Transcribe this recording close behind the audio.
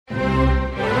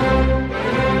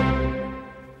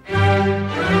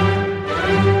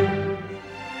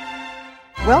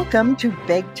Welcome to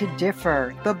Beg to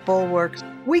Differ, the Bulwark's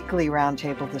weekly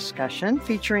roundtable discussion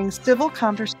featuring civil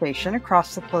conversation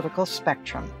across the political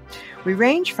spectrum. We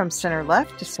range from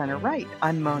center-left to center-right.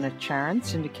 I'm Mona Charan,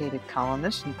 syndicated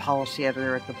columnist and policy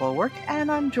editor at the Bulwark,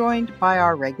 and I'm joined by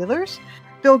our regulars,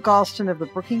 Bill Galston of the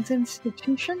Brookings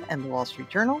Institution and the Wall Street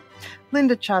Journal,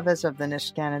 Linda Chavez of the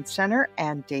Niskanen Center,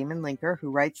 and Damon Linker, who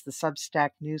writes the Substack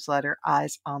newsletter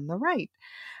Eyes on the Right.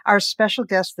 Our special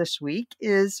guest this week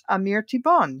is Amir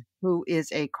Tibon, who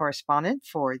is a correspondent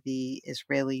for the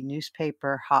Israeli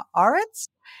newspaper Haaretz,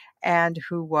 and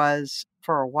who was,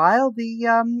 for a while,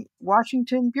 the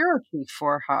Washington bureau chief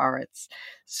for Haaretz.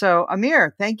 So,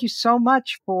 Amir, thank you so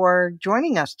much for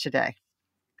joining us today.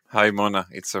 Hi, Mona.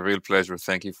 It's a real pleasure.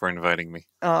 Thank you for inviting me.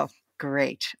 Oh,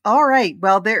 great. All right.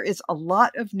 Well, there is a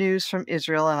lot of news from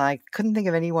Israel, and I couldn't think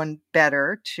of anyone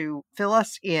better to fill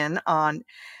us in on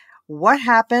what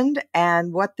happened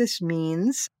and what this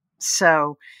means.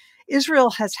 So Israel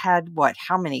has had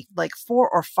how many, like 4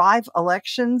 or 5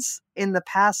 elections in the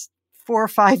past 4 or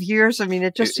 5 years? I mean,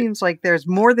 it just seems like there's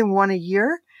more than one a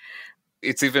year.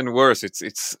 It's even worse.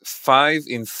 It's 5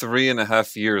 in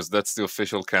 3.5 years. That's the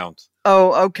official count.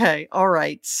 Oh, okay. All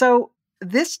right. So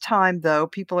this time, though,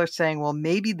 people are saying, well,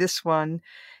 maybe this one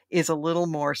is a little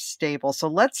more stable. So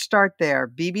let's start there.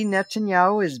 Bibi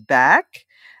Netanyahu is back.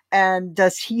 And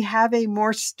does he have a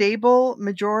more stable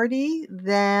majority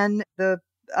than the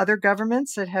other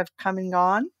governments that have come and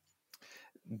gone?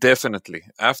 Definitely.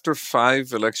 After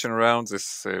 5 election rounds,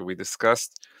 as we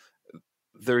discussed,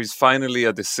 there is finally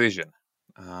a decision.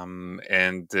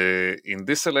 In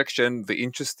this election, the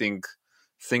interesting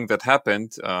thing that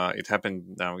happened, it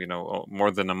happened now,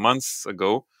 more than a month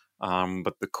ago,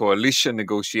 but the coalition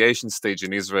negotiation stage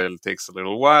in Israel takes a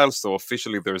little while, so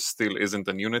officially there still isn't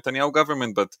a new Netanyahu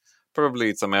government, but probably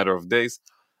it's a matter of days.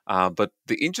 But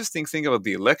the interesting thing about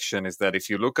the election is that if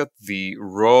you look at the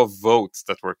raw votes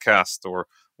that were cast, or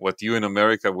what you in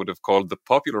America would have called the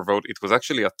popular vote, it was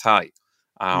actually a tie.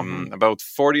 About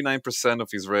 49% of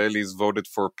Israelis voted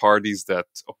for parties that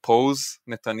oppose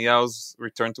Netanyahu's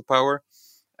return to power,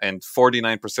 and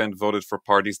 49% voted for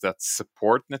parties that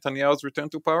support Netanyahu's return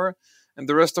to power. And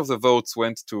the rest of the votes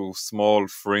went to small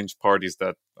fringe parties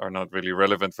that are not really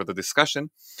relevant for the discussion.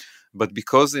 But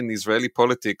because in Israeli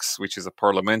politics, which is a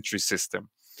parliamentary system,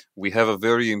 we have a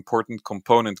very important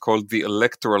component called the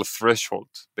electoral threshold.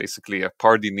 Basically, a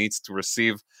party needs to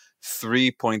receive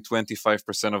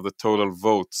 3.25% of the total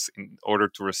votes in order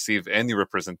to receive any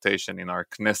representation in our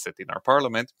Knesset, in our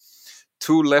parliament.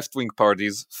 2 left-wing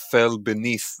parties fell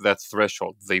beneath that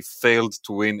threshold. They failed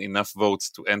to win enough votes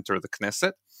to enter the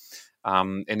Knesset.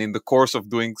 And in the course of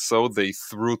doing so, they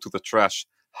threw to the trash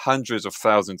hundreds of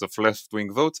thousands of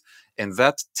left-wing votes. And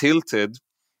that tilted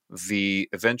the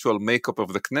eventual makeup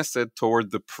of the Knesset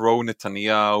toward the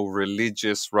pro-Netanyahu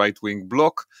religious right-wing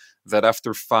bloc that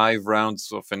after 5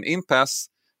 rounds of an impasse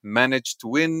managed to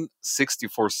win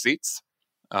 64 seats,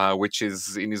 which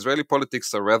is in Israeli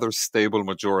politics a rather stable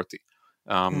majority.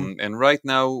 And right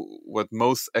now, what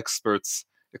most experts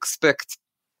expect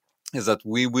is that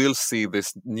we will see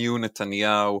this new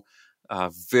Netanyahu,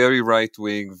 very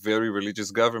right-wing, very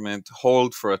religious government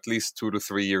hold for at least 2 to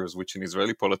 3 years, which in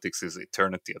Israeli politics is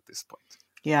eternity at this point.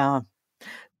 Yeah.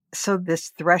 So this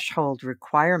threshold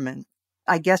requirement,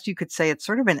 I guess you could say it's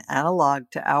sort of an analog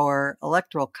to our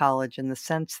electoral college in the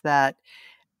sense that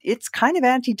it's kind of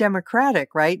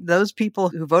anti-democratic, right? Those people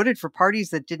who voted for parties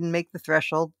that didn't make the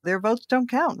threshold, their votes don't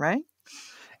count, right?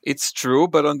 It's true,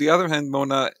 but on the other hand,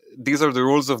 Mona, these are the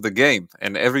rules of the game,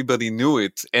 and everybody knew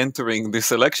it entering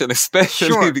this election,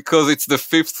 especially because it's the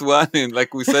 5th one in,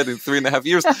 like we said, in 3.5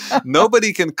 years.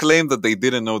 Nobody can claim that they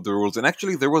didn't know the rules. And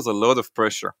actually, there was a lot of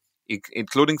pressure,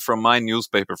 including from my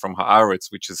newspaper, from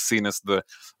Haaretz, which is seen as the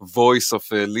voice of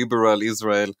liberal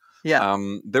Israel. Yeah.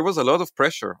 There was a lot of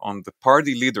pressure on the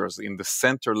party leaders in the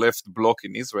center-left bloc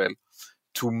in Israel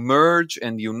to merge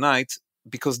and unite,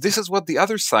 because this is what the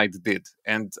other side did.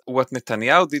 And what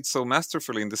Netanyahu did so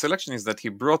masterfully in this election is that he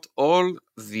brought all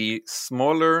the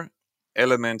smaller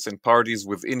elements and parties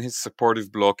within his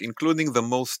supportive bloc, including the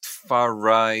most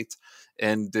far-right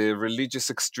and religious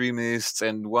extremists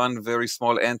and one very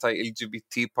small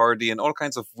anti-LGBT party and all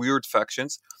kinds of weird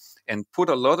factions, and put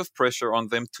a lot of pressure on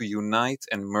them to unite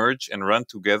and merge and run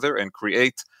together and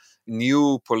create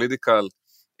new political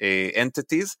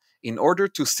entities in order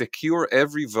to secure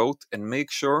every vote and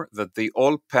make sure that they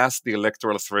all pass the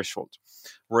electoral threshold.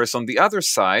 Whereas on the other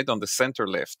side, on the center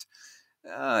left,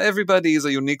 everybody is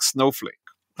a unique snowflake.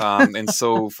 And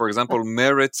so, for example,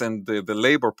 Meretz and the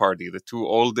Labour Party, the 2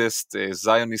 oldest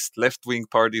Zionist left-wing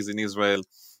parties in Israel,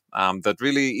 that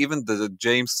really even the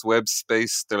James Webb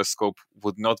Space Telescope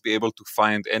would not be able to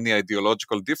find any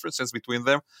ideological differences between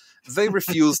them. They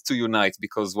refuse to unite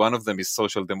because one of them is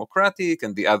social democratic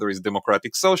and the other is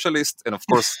democratic socialist. And of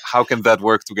course, how can that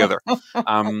work together?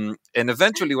 And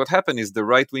eventually what happened is the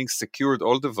right wing secured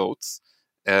all the votes,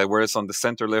 whereas on the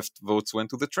center left, votes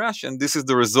went to the trash. And this is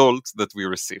the result that we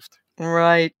received.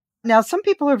 Right. Now, some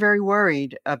people are very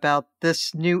worried about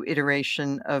this new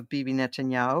iteration of Bibi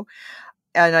Netanyahu.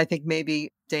 And I think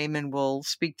maybe Damon will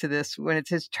speak to this when it's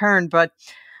his turn. But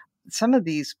some of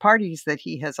these parties that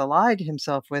he has allied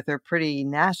himself with are pretty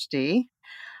nasty.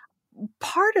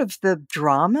 Part of the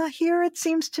drama here, it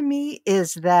seems to me,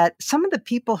 is that some of the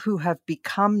people who have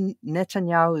become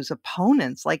Netanyahu's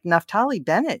opponents, like Naftali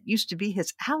Bennett, used to be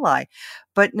his ally.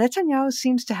 But Netanyahu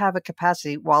seems to have a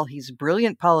capacity, while he's a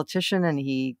brilliant politician and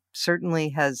he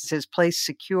certainly has his place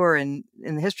secure in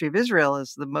the history of Israel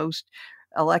as the most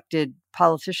elected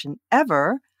politician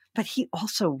ever, but he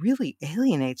also really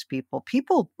alienates people.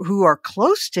 People who are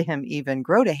close to him even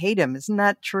grow to hate him. Isn't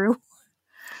that true?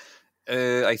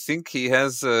 I think he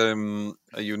has a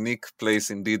unique place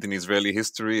indeed in Israeli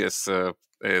history as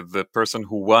the person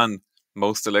who won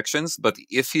most elections. But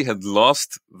if he had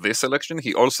lost this election,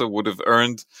 he also would have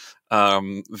earned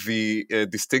the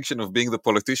distinction of being the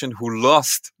politician who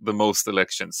lost the most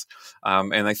elections.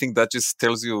 And I think that just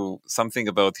tells you something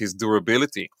about his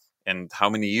durability and how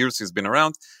many years he's been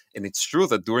around. And it's true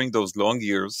that during those long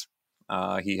years,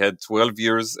 he had 12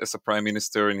 years as a prime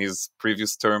minister in his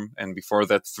previous term, and before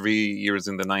that, 3 years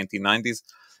in the 1990s.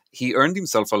 He earned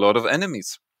himself a lot of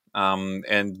enemies.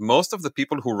 And most of the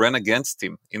people who ran against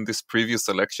him in this previous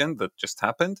election that just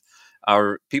happened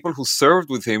are people who served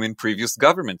with him in previous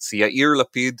governments. Yair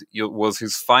Lapid was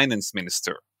his finance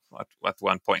minister at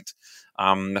one point.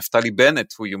 Naftali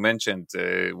Bennett, who you mentioned,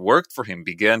 worked for him,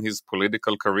 began his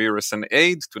political career as an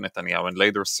aide to Netanyahu and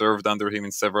later served under him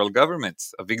in several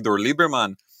governments. Avigdor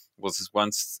Lieberman was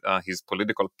once his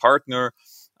political partner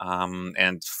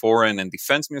and foreign and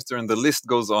defense minister, and the list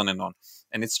goes on and on.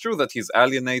 And it's true that he's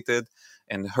alienated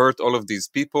and hurt all of these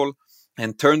people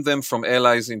and turned them from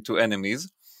allies into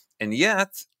enemies. And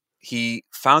yet, he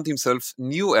found himself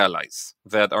new allies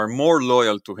that are more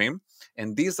loyal to him.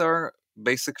 And these are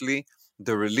basically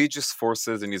the religious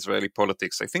forces in Israeli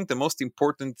politics. I think the most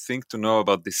important thing to know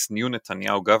about this new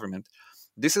Netanyahu government,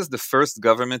 this is the first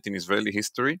government in Israeli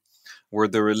history where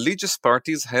the religious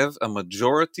parties have a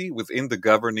majority within the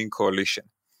governing coalition.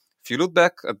 If you look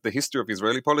back at the history of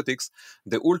Israeli politics,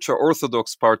 the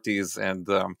ultra-Orthodox parties and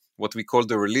what we call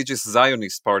the religious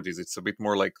Zionist parties, it's a bit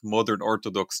more like modern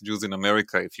Orthodox Jews in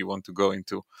America, if you want to go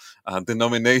into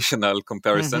denominational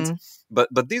comparisons. Mm-hmm.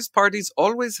 But these parties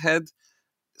always had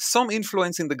some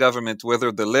influence in the government,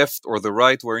 whether the left or the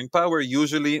right were in power.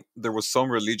 Usually there was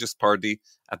some religious party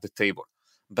at the table,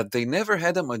 but they never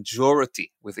had a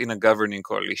majority within a governing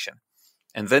coalition.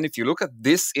 And then if you look at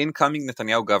this incoming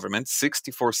Netanyahu government,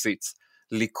 64 seats,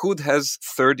 Likud has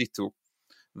 32.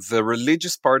 The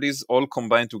religious parties all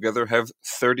combined together have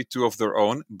 32 of their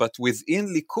own, but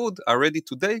within Likud already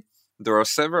today, there are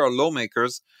several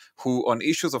lawmakers who on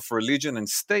issues of religion and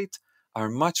state are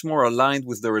much more aligned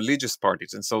with the religious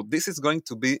parties. And so this is going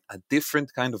to be a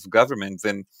different kind of government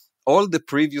than all the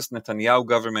previous Netanyahu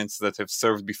governments that have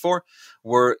served before,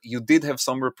 where you did have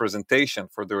some representation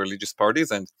for the religious parties.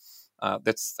 And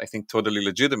that's, I think, totally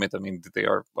legitimate. I mean, they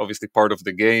are obviously part of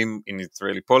the game in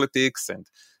Israeli politics and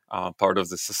part of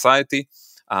the society.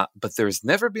 But there's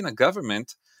never been a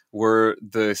government where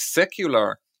the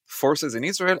secular forces in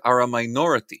Israel are a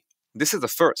minority. This is the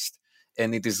first.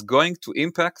 And it is going to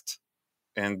impact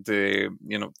and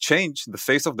change the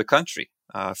face of the country.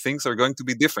 Things are going to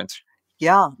be different.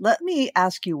 Yeah, let me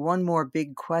ask you one more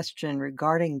big question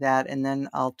regarding that, and then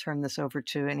I'll turn this over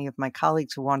to any of my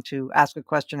colleagues who want to ask a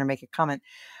question or make a comment.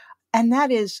 And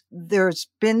that is, there's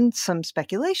been some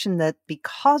speculation that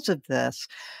because of this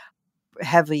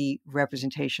heavy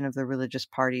representation of the religious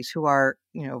parties who are,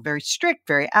 very strict,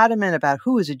 very adamant about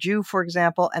who is a Jew, for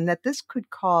example, and that this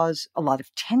could cause a lot of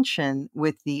tension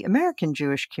with the American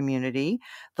Jewish community,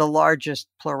 the largest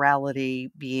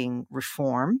plurality being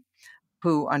Reform,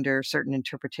 who, under certain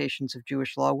interpretations of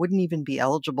Jewish law, wouldn't even be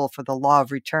eligible for the law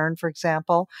of return, for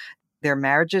example. Their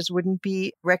marriages wouldn't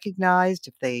be recognized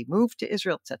if they moved to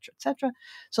Israel, et cetera, et cetera.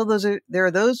 So there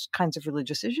are those kinds of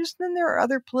religious issues. Then there are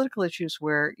other political issues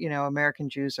where, American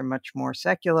Jews are much more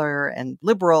secular and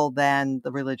liberal than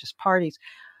the religious parties.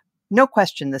 No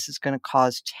question this is going to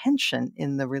cause tension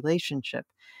in the relationship.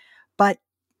 But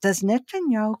does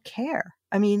Netanyahu care?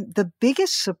 I mean, the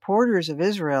biggest supporters of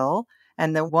Israel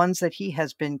And the ones that he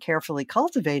has been carefully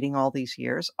cultivating all these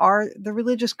years are the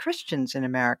religious Christians in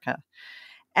America.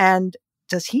 And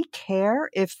does he care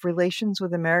if relations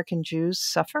with American Jews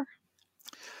suffer?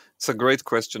 It's a great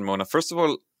question, Mona. First of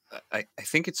all, I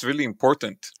think it's really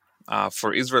important for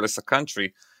Israel as a country,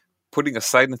 putting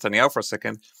aside Netanyahu for a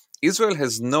second. Israel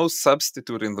has no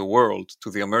substitute in the world to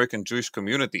the American Jewish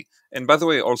community. And by the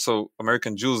way, also,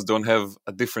 American Jews don't have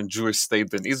a different Jewish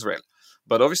state than Israel.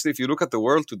 But obviously, if you look at the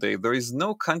world today, there is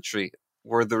no country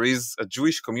where there is a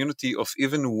Jewish community of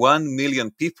even 1 million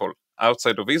people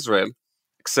outside of Israel,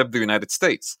 except the United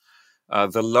States.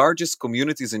 The largest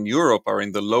communities in Europe are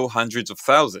in the low hundreds of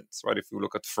thousands, right? If you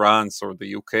look at France or the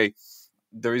UK,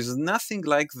 there is nothing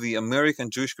like the American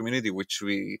Jewish community, which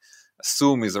we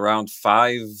assume is around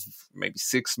 5, maybe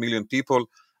 6 million people,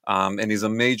 and is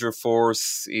a major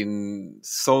force in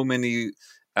so many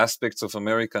aspects of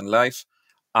American life.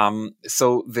 So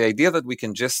the idea that we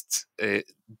can just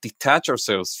detach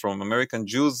ourselves from American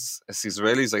Jews as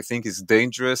Israelis, I think, is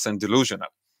dangerous and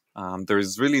delusional. There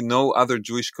is really no other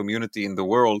Jewish community in the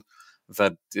world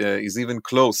that is even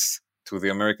close to the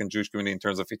American Jewish community in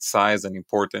terms of its size and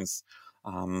importance.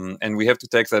 And we have to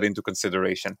take that into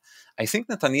consideration. I think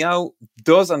Netanyahu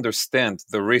does understand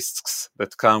the risks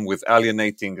that come with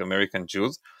alienating American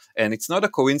Jews. And it's not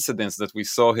a coincidence that we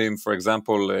saw him, for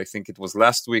example, I think it was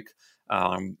last week,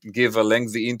 give a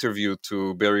lengthy interview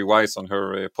to Barry Weiss on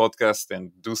her podcast and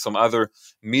do some other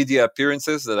media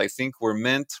appearances that I think were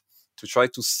meant to try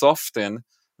to soften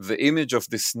the image of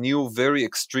this new, very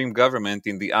extreme government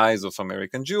in the eyes of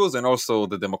American Jews, and also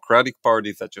the Democratic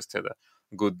Party that just had a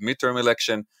good midterm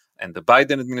election, and the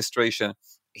Biden administration.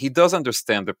 He does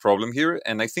understand the problem here,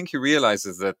 and I think he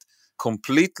realizes that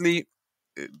completely,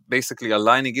 basically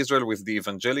aligning Israel with the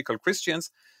evangelical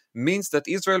Christians means that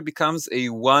Israel becomes a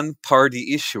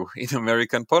one-party issue in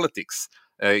American politics.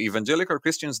 Evangelical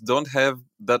Christians don't have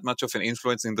that much of an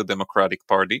influence in the Democratic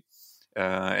Party.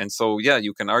 And so, yeah,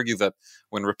 you can argue that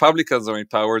when Republicans are in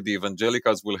power, the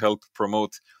evangelicals will help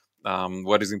promote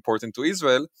what is important to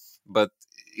Israel. But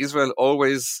Israel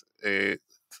always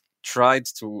tried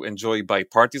to enjoy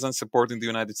bipartisan support in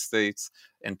the United States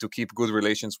and to keep good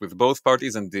relations with both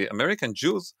parties. And the American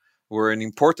Jews were an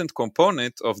important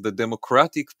component of the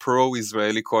democratic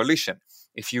pro-Israeli coalition.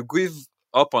 If you give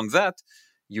up on that,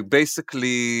 you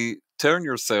basically turn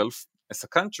yourself as a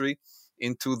country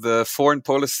into the foreign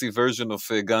policy version of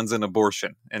guns and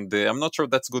abortion. And I'm not sure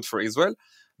that's good for Israel.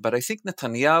 But I think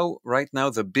Netanyahu, right now,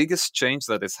 the biggest change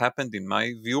that has happened, in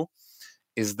my view,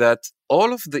 is that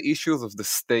all of the issues of the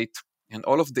state and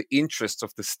all of the interests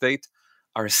of the state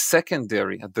are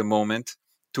secondary at the moment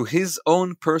to his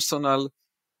own personal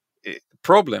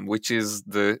problem, which is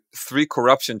the 3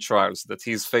 corruption trials that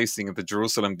he's facing in the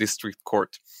Jerusalem District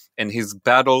Court, and his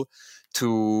battle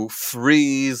to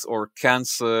freeze or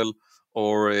cancel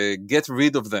or get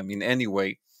rid of them in any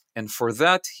way. And for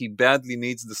that, he badly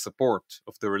needs the support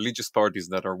of the religious parties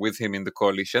that are with him in the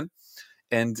coalition.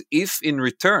 And if in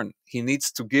return he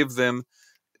needs to give them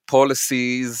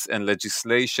policies and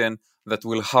legislation that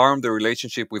will harm the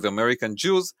relationship with American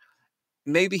Jews,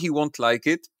 maybe he won't like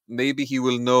it. Maybe he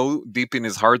will know deep in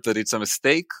his heart that it's a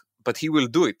mistake, but he will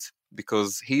do it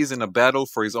because he's in a battle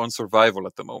for his own survival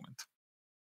at the moment.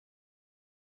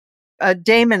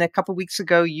 Damon, a couple weeks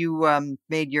ago, you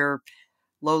made your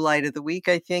low light of the week,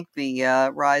 I think, the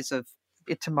rise of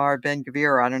Itamar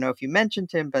Ben-Gvir. I don't know if you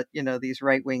mentioned him, but, these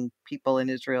right-wing people in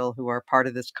Israel who are part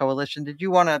of this coalition. Did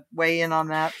you want to weigh in on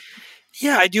that?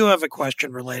 Yeah, I do have a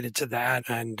question related to that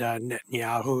and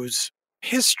Netanyahu's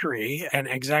history and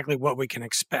exactly what we can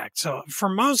expect. So for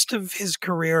most of his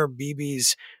career,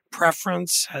 Bibi's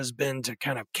preference has been to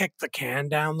kind of kick the can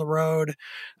down the road,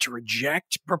 to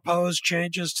reject proposed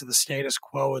changes to the status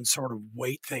quo and sort of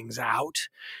wait things out.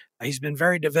 He's been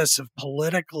very divisive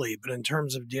politically, but in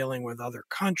terms of dealing with other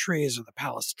countries or the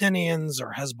Palestinians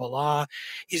or Hezbollah,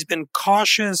 he's been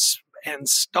cautious and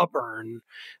stubborn,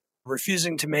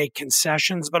 refusing to make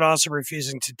concessions, but also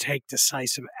refusing to take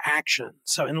decisive action.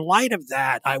 So in light of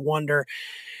that, I wonder,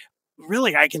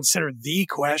 really, I consider the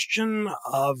question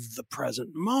of the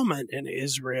present moment in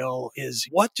Israel is,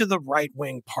 what do the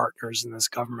right-wing partners in this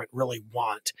government really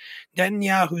want?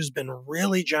 Netanyahu's been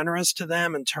really generous to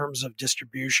them in terms of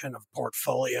distribution of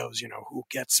portfolios, who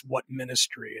gets what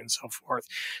ministry and so forth,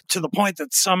 to the point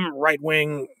that some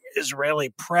right-wing Israeli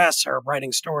press are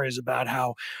writing stories about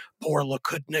how poor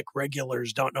Likudnik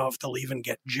regulars don't know if they'll even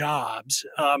get jobs.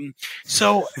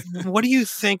 So, what do you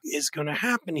think is going to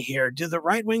happen here? Do the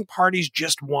right wing parties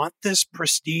just want this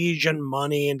prestige and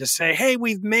money and to say, hey,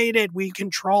 we've made it, we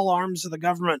control arms of the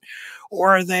government?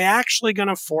 Or are they actually going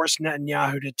to force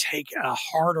Netanyahu to take a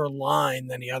harder line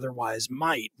than he otherwise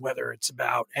might, whether it's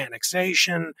about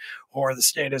annexation or the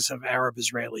status of Arab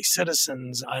Israeli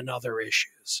citizens and other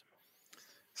issues?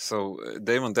 So,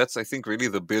 Damon, that's, I think, really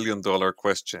the billion-dollar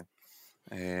question.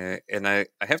 And I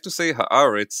have to say,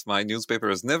 Haaretz, my newspaper,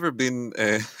 has never been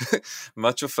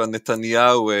much of a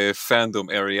Netanyahu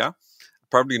fandom area.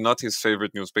 Probably not his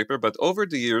favorite newspaper, but over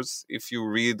the years, if you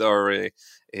read our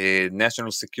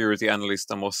national security analyst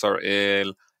Amos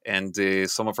Harel and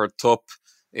some of our top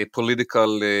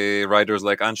political writers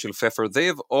like Anshel Pfeffer, they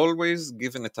have always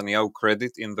given Netanyahu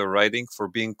credit in the writing for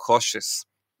being cautious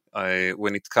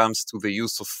when it comes to the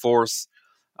use of force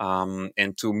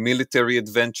and to military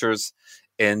adventures,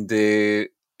 and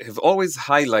have always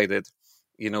highlighted,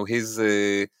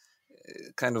 his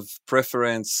kind of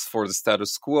preference for the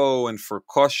status quo and for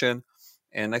caution.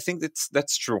 And I think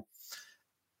that's true.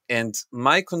 And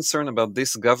my concern about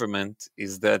this government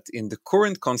is that in the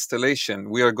current constellation,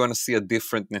 we are going to see a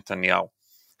different Netanyahu.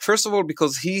 First of all,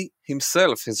 because he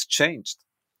himself has changed.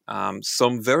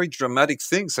 Some very dramatic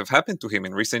things have happened to him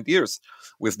in recent years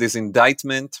with this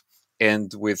indictment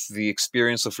and with the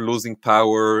experience of losing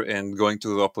power and going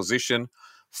to the opposition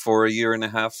for a year and a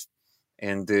half,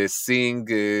 and seeing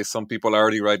some people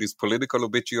already write his political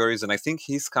obituaries. And I think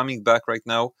he's coming back right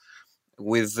now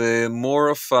with more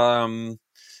of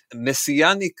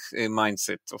messianic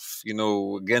mindset of,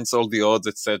 against all the odds,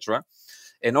 etc.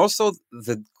 And also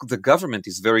the government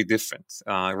is very different,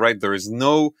 right? There is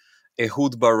no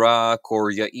Ehud Barak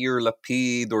or Yair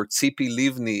Lapid or Tzipi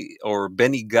Livni or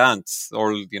Benny Gantz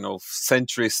or,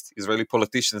 centrist Israeli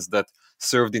politicians that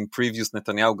served in previous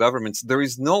Netanyahu governments. There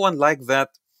is no one like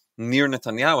that near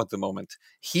Netanyahu at the moment.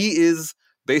 He is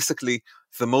basically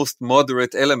the most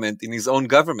moderate element in his own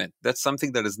government. That's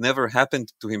something that has never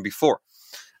happened to him before.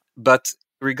 But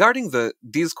regarding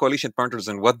these coalition partners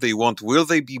and what they want, will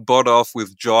they be bought off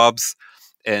with jobs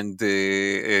and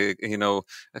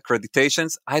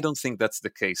accreditations? I don't think that's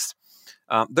the case.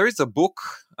 There is a book,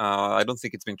 I don't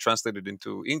think it's been translated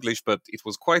into English, but it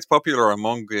was quite popular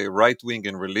among right-wing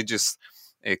and religious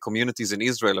communities in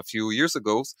Israel a few years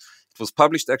ago. It was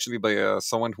published actually by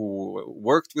someone who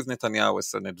worked with Netanyahu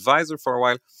as an advisor for a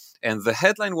while. And the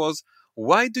headline was,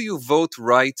 "Why do you vote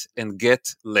right and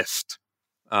get left?"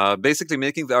 Basically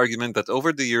making the argument that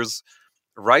over the years,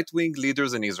 right-wing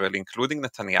leaders in Israel, including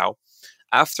Netanyahu,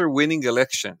 after winning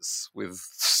elections with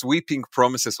sweeping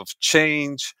promises of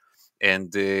change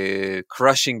and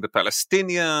crushing the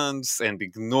Palestinians and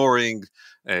ignoring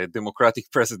democratic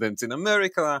presidents in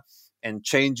America and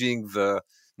changing the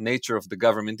nature of the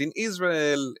government in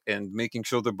Israel and making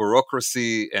sure the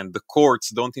bureaucracy and the courts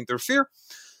don't interfere,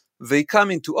 they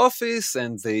come into office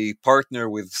and they partner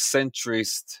with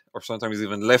centrist or sometimes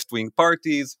even left-wing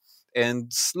parties,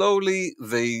 and slowly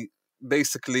they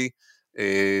basically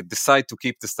decide to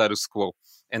keep the status quo.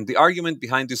 And the argument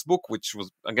behind this book, which was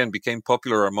again became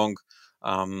popular among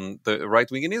the right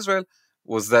wing in Israel,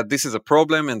 was that this is a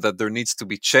problem and that there needs to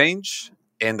be change.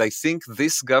 And I think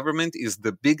this government is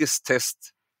the biggest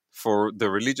test for the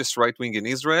religious right wing in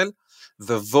Israel.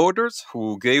 The voters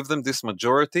who gave them this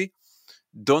majority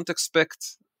don't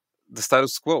expect the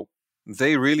status quo.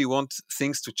 They really want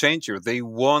things to change here. They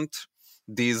want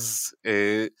these,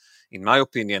 in my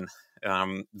opinion,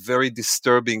 very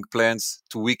disturbing plans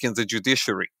to weaken the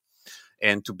judiciary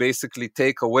and to basically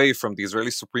take away from the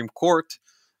Israeli Supreme Court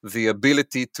the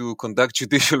ability to conduct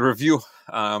judicial review.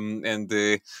 And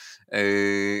they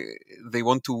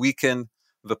want to weaken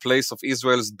the place of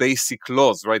Israel's basic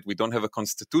laws, right? We don't have a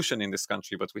constitution in this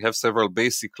country, but we have several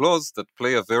basic laws that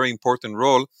play a very important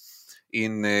role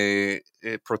in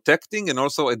protecting and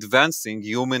also advancing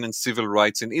human and civil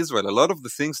rights in Israel. A lot of the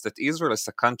things that Israel as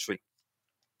a country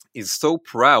is so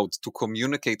proud to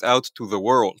communicate out to the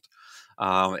world,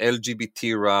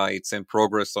 LGBT rights and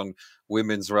progress on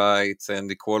women's rights and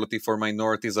equality for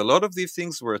minorities, a lot of these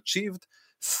things were achieved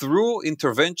through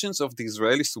interventions of the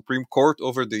Israeli Supreme Court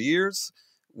over the years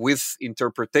with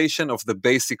interpretation of the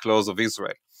basic laws of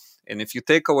Israel. And if you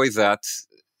take away that,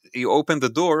 you open the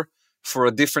door for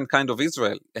a different kind of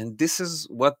Israel. And this is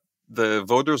what the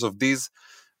voters of these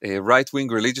right-wing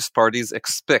religious parties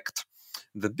expect.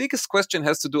 The biggest question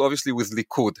has to do obviously with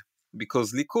Likud,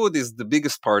 because Likud is the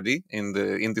biggest party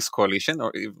in this coalition,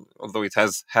 although it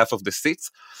has half of the seats.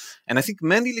 And I think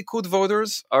many Likud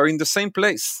voters are in the same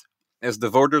place. as the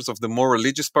voters of the more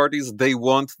religious parties, they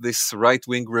want this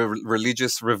right-wing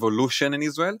religious revolution in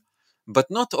Israel.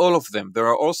 But not all of them. There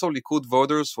are also Likud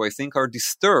voters who I think are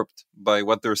disturbed by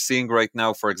what they're seeing right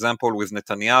now, for example, with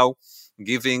Netanyahu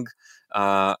giving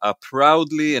a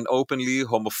proudly and openly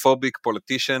homophobic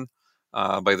politician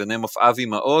by the name of Avi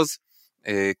Maoz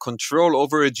control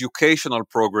over educational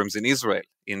programs in Israel,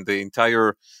 in the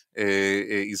entire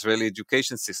Israeli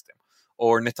education system.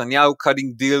 Or Netanyahu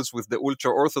cutting deals with the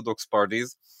ultra-Orthodox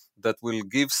parties that will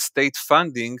give state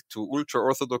funding to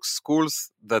ultra-Orthodox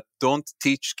schools that don't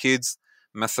teach kids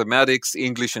mathematics,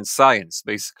 English, and science,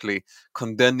 basically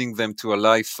condemning them to a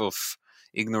life of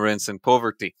ignorance and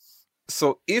poverty.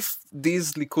 So if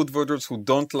these Likud voters who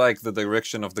don't like the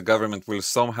direction of the government will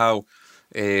somehow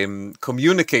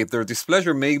communicate their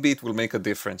displeasure, maybe it will make a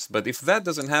difference. But if that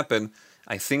doesn't happen,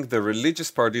 I think the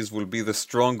religious parties will be the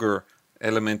stronger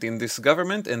element in this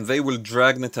government, and they will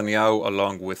drag Netanyahu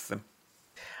along with them.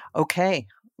 Okay.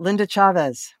 Linda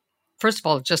Chavez. First of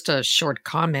all, just a short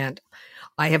comment.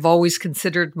 I have always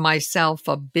considered myself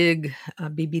a big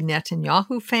Bibi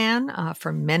Netanyahu fan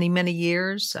for many, many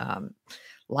years.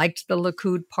 Liked the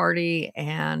Likud party,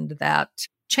 and that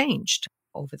changed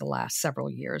over the last several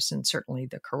years. And certainly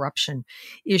the corruption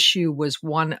issue was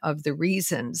one of the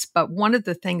reasons. But one of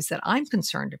the things that I'm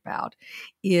concerned about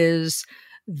is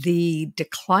the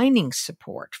declining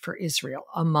support for Israel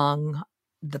among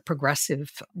the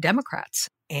progressive Democrats.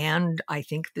 And I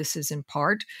think this is in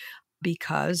part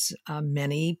because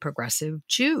many progressive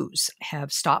Jews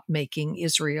have stopped making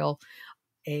Israel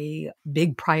a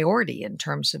big priority in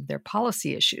terms of their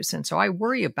policy issues. And so I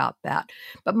worry about that.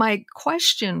 But my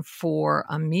question for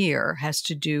Amir has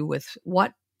to do with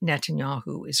what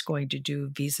Netanyahu is going to do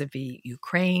vis-a-vis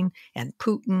Ukraine and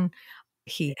Putin.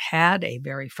 He had a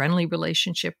very friendly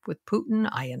relationship with Putin.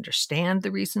 I understand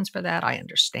the reasons for that. I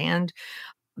understand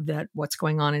that what's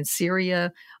going on in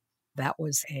Syria, that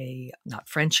was a, not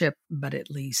friendship, but at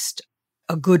least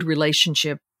a good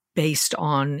relationship based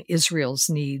on Israel's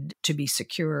need to be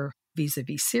secure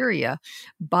vis-a-vis Syria.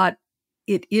 But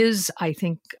it is, I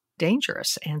think,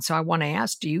 dangerous. And so I want to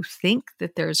ask, do you think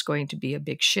that there's going to be a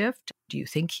big shift? Do you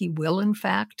think he will, in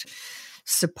fact,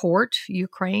 support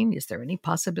Ukraine? Is there any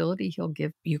possibility he'll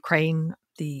give Ukraine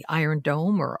the Iron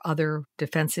Dome or other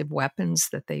defensive weapons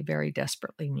that they very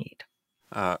desperately need?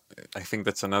 I think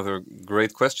that's another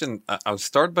great question. I'll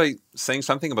start by saying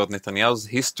something about Netanyahu's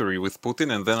history with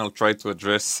Putin, and then I'll try to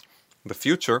address the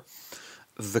future.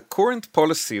 The current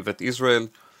policy that Israel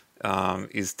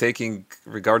is taking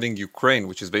regarding Ukraine,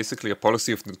 which is basically a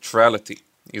policy of neutrality.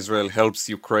 Israel helps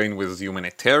Ukraine with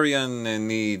humanitarian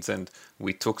needs, and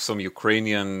we took some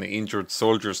Ukrainian injured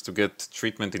soldiers to get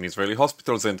treatment in Israeli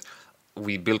hospitals, and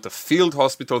we built a field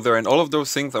hospital there, and all of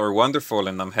those things are wonderful,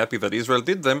 and I'm happy that Israel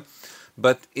did them.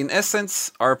 But in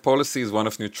essence, our policy is one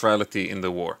of neutrality in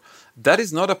the war. That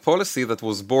is not a policy that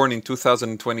was born in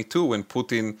 2022 when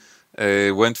Putin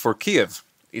went for Kiev.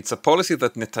 It's a policy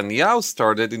that Netanyahu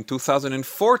started in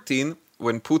 2014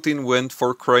 when Putin went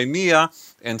for Crimea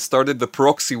and started the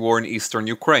proxy war in eastern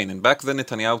Ukraine. And back then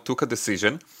Netanyahu took a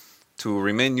decision to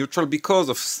remain neutral because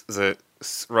of the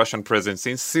Russian presence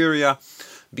in Syria,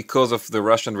 because of the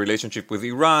Russian relationship with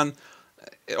Iran,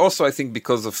 also I think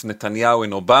because of Netanyahu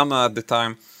and Obama at the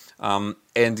time,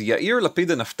 and Yair Lapid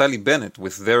and Naftali Bennett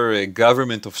with their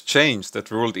government of change that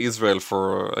ruled Israel for,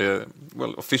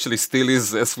 well, officially still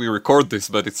is as we record this,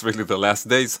 but it's really the last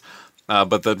days,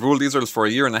 but that ruled Israel for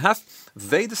a year and a half.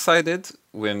 They decided,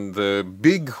 when the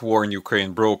big war in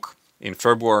Ukraine broke in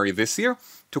February this year,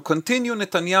 to continue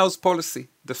Netanyahu's policy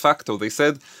de facto. They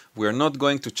said, we're not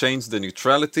going to change the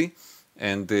neutrality.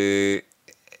 And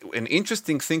an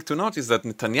interesting thing to note is that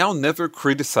Netanyahu never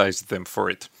criticized them for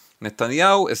it.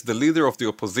 Netanyahu, as the leader of the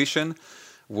opposition,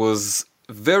 was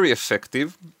very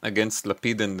effective against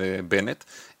Lapid and Bennett,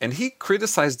 and he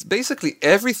criticized basically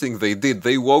everything they did.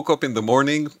 They woke up in the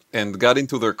morning and got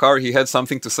into their car. He had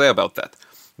something to say about that.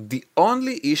 The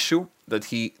only issue that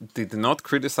he did not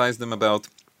criticize them about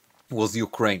was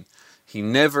Ukraine. He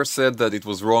never said that it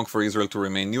was wrong for Israel to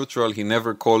remain neutral. He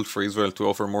never called for Israel to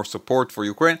offer more support for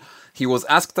Ukraine. He was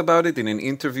asked about it in an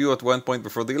interview at one point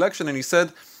before the election, and he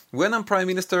said, when I'm prime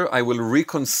minister, I will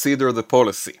reconsider the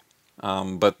policy.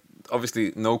 But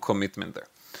obviously no commitment there.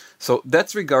 So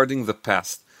that's regarding the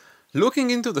past.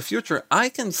 Looking into the future, I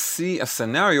can see a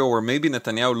scenario where maybe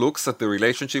Netanyahu looks at the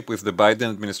relationship with the Biden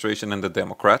administration and the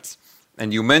Democrats.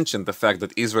 And you mentioned the fact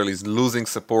that Israel is losing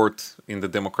support in the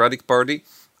Democratic Party.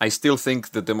 I still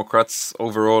think the Democrats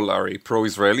overall are a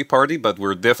pro-Israeli party, but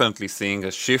we're definitely seeing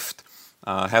a shift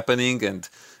happening, and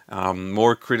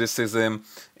more criticism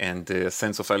and a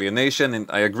sense of alienation. And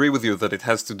I agree with you that it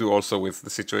has to do also with the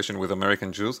situation with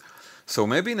American Jews. So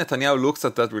maybe Netanyahu looks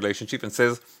at that relationship and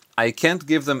says, I can't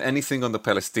give them anything on the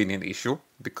Palestinian issue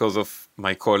because of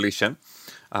my coalition.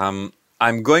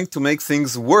 I'm going to make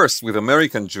things worse with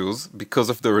American Jews because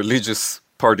of the religious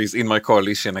parties in my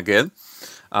coalition again.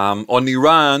 On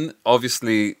Iran,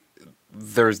 obviously,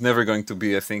 there is never going to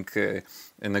be, I think,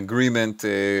 an agreement,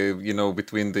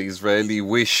 between the Israeli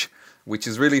wish, which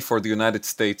is really for the United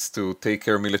States to take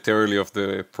care militarily of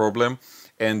the problem,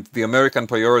 and the American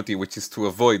priority, which is to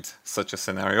avoid such a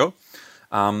scenario.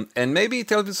 And maybe he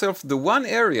tells himself, the one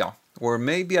area where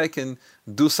maybe I can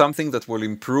do something that will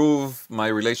improve my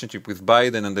relationship with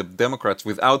Biden and the Democrats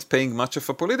without paying much of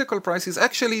a political price is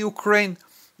actually Ukraine.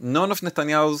 None of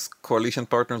Netanyahu's coalition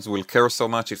partners will care so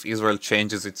much if Israel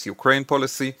changes its Ukraine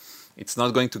policy. It's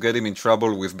not going to get him in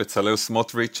trouble with Bezalel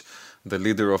Smotrich, the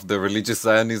leader of the Religious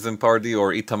Zionism Party,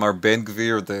 or Itamar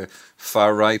Ben-Gvir, the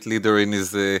far-right leader in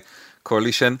his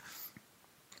coalition.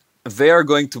 They are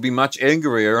going to be much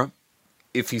angrier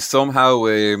if he somehow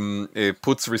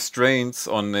puts restraints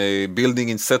on building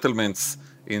in settlements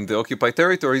in the occupied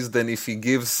territories than if he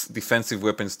gives defensive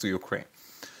weapons to Ukraine.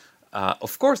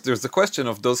 Of course, there's the question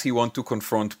of, does he want to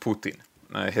confront Putin?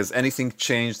 Has anything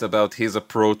changed about his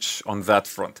approach on that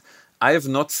front? I have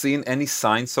not seen any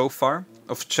sign so far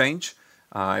of change.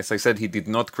 As I said, he did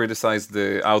not criticize the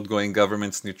outgoing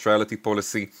government's neutrality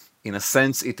policy. In a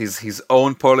sense, it is his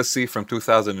own policy from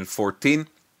 2014.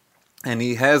 And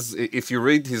he has, if you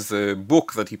read his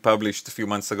book that he published a few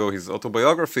months ago, his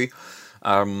autobiography,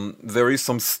 there is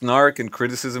some snark and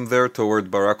criticism there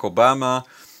toward Barack Obama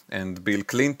and Bill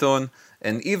Clinton,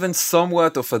 and even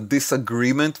somewhat of a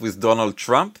disagreement with Donald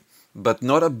Trump, but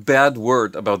not a bad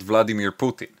word about Vladimir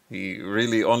Putin. He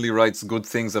really only writes good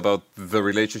things about the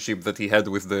relationship that he had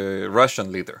with the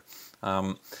Russian leader.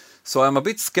 So I'm a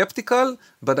bit skeptical,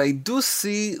 but I do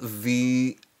see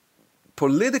the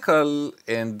political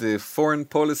and the foreign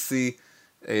policy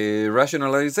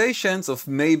rationalizations of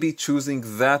maybe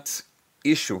choosing that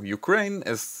issue, Ukraine,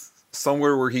 as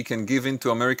somewhere where he can give in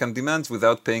to American demands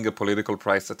without paying a political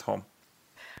price at home.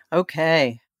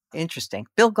 Okay, interesting.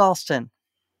 Bill Galston.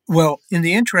 Well, in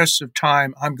the interest of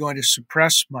time, I'm going to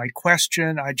suppress my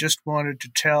question. I just wanted to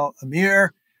tell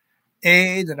Amir,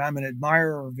 A, that I'm an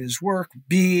admirer of his work,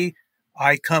 B,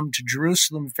 I come to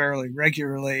Jerusalem fairly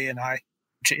regularly,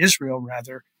 to Israel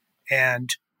rather,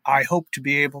 and I hope to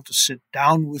be able to sit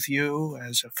down with you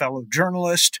as a fellow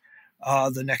journalist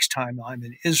the next time I'm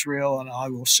in Israel, and I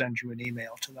will send you an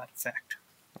email to that effect.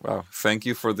 Wow, thank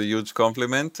you for the huge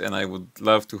compliment, and I would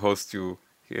love to host you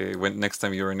when next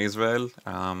time you're in Israel.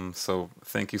 So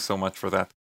thank you so much for that.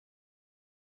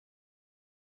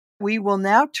 We will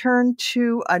now turn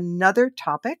to another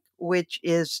topic, which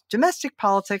is domestic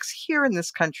politics here in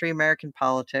this country, American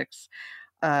politics.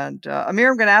 And Amir,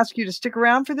 I'm going to ask you to stick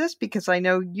around for this because I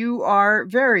know you are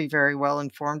very, very well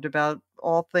informed about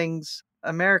all things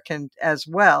American as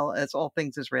well as all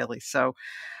things Israeli. So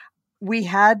we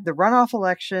had the runoff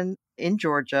election in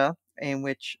Georgia in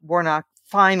which Warnock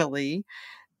finally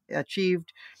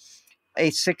achieved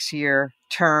a 6-year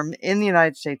term in the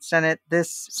United States Senate.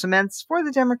 This cements for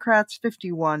the Democrats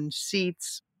 51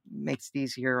 seats, makes it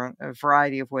easier in a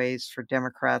variety of ways for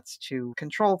Democrats to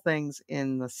control things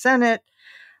in the Senate.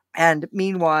 And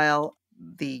meanwhile,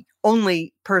 the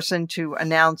only person to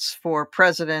announce for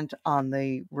president on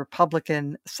the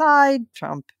Republican side,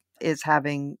 Trump, is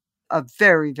having a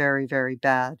very, very, very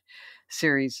bad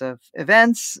series of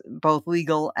events, both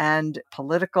legal and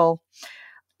political.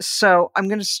 So I'm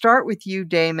going to start with you,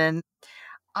 Damon.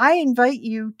 I invite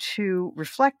you to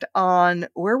reflect on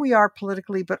where we are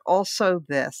politically, but also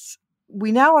this.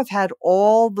 We now have had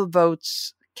all the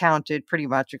votes counted pretty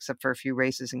much, except for a few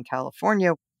races in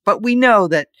California. But we know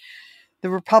that the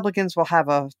Republicans will have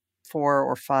a 4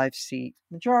 or 5 seat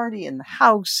majority in the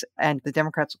House, and the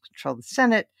Democrats will control the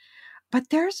Senate.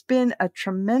 But there's been a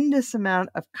tremendous amount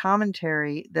of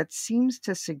commentary that seems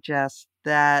to suggest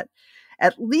that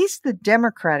at least the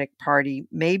Democratic Party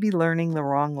may be learning the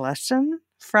wrong lesson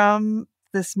from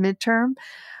this midterm.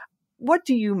 What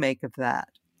do you make of that?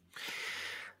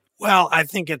 Well, I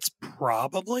think it's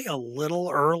probably a little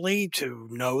early to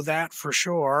know that for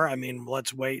sure. I mean,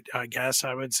 let's wait, I guess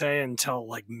I would say, until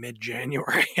like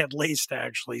mid-January at least to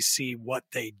actually see what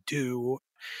they do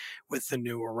with the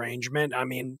new arrangement. I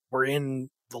mean, we're in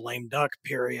the lame duck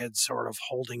period sort of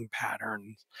holding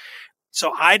pattern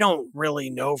So I don't really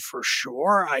know for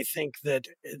sure. I think that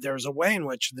there's a way in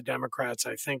which the Democrats,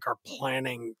 I think, are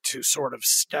planning to sort of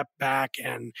step back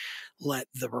and let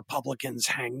the Republicans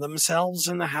hang themselves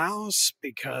in the House,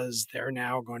 because they're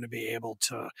now going to be able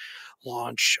to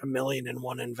launch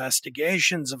 1,000,001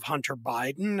 investigations of Hunter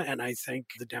Biden. And I think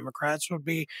the Democrats would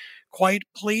be quite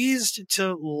pleased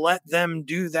to let them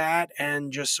do that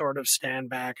and just sort of stand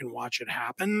back and watch it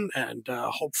happen, and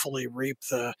hopefully reap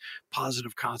the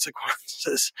positive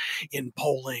consequences in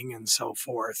polling and so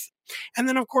forth. And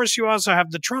then, of course, you also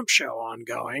have the Trump show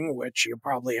ongoing, which you'll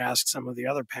probably ask some of the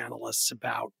other panelists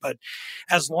about. But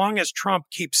as long as Trump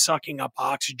keeps sucking up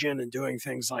oxygen and doing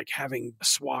things like having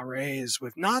soirees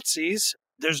with Nazis,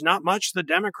 there's not much the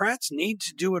Democrats need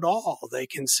to do at all. They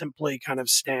can simply kind of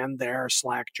stand there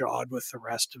slack-jawed with the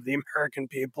rest of the American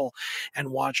people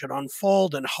and watch it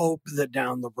unfold and hope that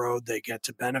down the road they get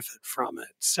to benefit from it.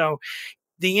 So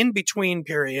the in-between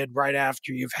period, right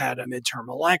after you've had a midterm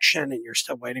election and you're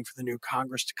still waiting for the new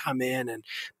Congress to come in and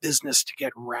business to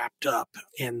get wrapped up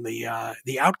in the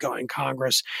outgoing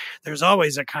Congress, there's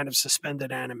always a kind of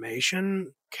suspended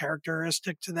animation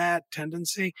characteristic to that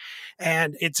tendency.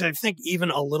 And it's, I think, even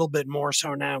a little bit more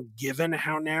so now, given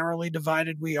how narrowly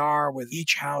divided we are, with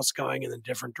each house going in a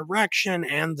different direction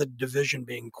and the division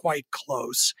being quite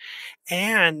close,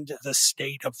 and the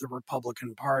state of the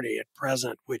Republican Party at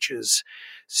present, which is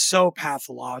so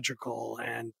pathological.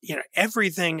 And,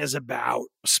 everything is about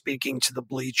speaking to the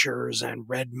bleachers and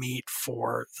red meat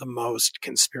for the most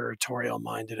conspiratorial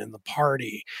minded in the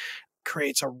party.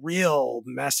 Creates a real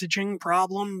messaging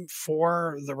problem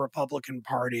for the Republican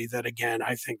Party that, again,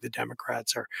 I think the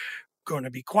Democrats are going to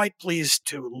be quite pleased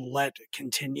to let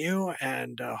continue,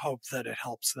 and hope that it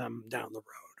helps them down the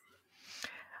road.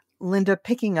 Linda,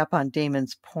 picking up on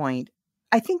Damon's point,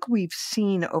 I think we've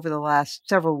seen over the last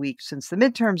several weeks since the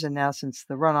midterms and now since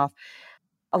the runoff,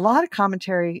 a lot of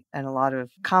commentary and a lot of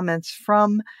comments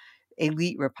from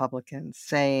elite Republicans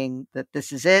saying that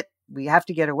this is it. We have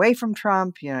to get away from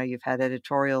Trump. You've had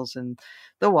editorials in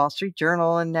the Wall Street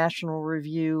Journal and National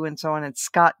Review and so on. And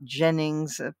Scott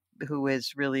Jennings, who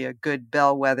is really a good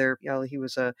bellwether, he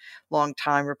was a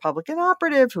longtime Republican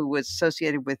operative who was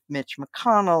associated with Mitch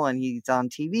McConnell, and he's on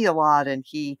TV a lot. And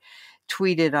he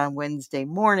tweeted on Wednesday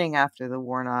morning after the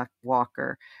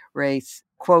Warnock-Walker race,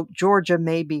 quote, "Georgia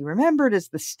may be remembered as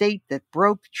the state that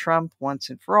broke Trump once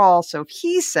and for all." So if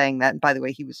he's saying that, and by the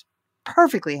way, he was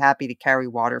perfectly happy to carry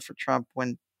water for Trump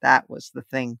when that was the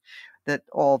thing that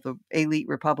all the elite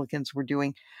Republicans were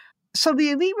doing. So the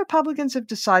elite Republicans have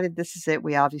decided this is it.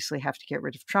 We obviously have to get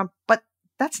rid of Trump, but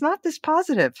that's not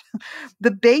dispositive. The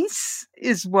base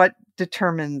is what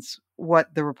determines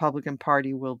what the Republican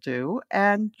Party will do,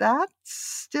 and that's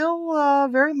still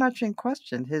very much in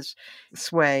question. His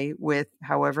sway with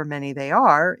however many they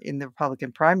are in the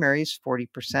Republican primaries,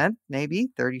 40%, maybe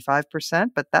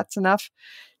 35%, but that's enough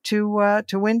to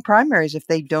win primaries if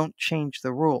they don't change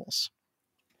the rules.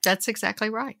 That's exactly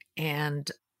right. And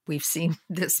we've seen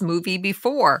this movie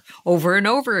before, over and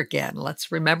over again.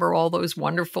 Let's remember all those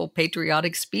wonderful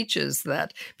patriotic speeches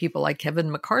that people like Kevin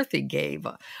McCarthy gave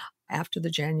after the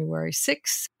January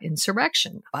 6th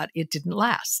insurrection, but it didn't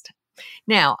last.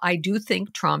 Now, I do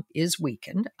think Trump is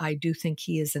weakened. I do think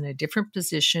he is in a different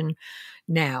position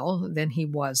now than he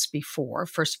was before.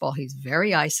 First of all, he's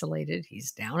very isolated.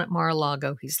 He's down at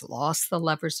Mar-a-Lago. He's lost the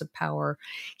levers of power.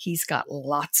 He's got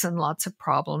lots and lots of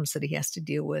problems that he has to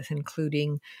deal with,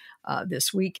 including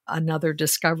this week, another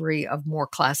discovery of more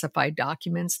classified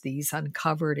documents, these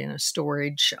uncovered in a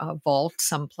storage vault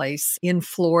someplace in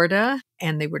Florida.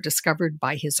 And they were discovered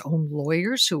by his own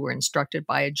lawyers, who were instructed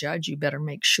by a judge, you better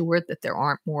make sure that there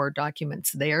aren't more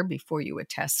documents there before you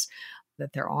attest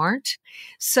that there aren't.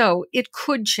 So it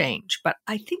could change. But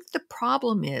I think the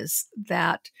problem is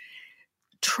that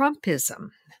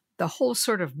Trumpism, the whole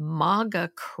sort of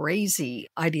MAGA crazy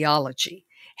ideology,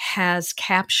 has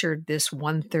captured this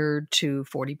 1/3 to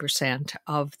 40%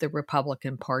 of the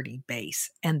Republican Party base,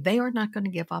 and they are not going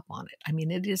to give up on it. I mean,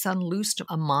 it has unloosed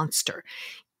a monster.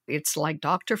 It's like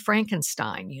Dr.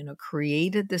 Frankenstein,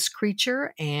 created this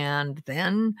creature, and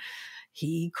then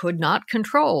he could not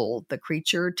control the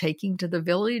creature taking to the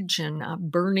village and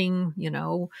burning,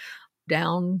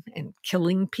 down and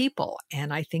killing people.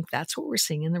 And I think that's what we're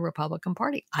seeing in the Republican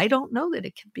Party. I don't know that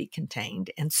it can be contained,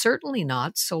 and certainly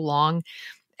not so long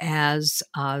as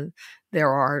there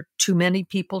are too many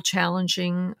people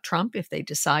challenging Trump if they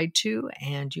decide to,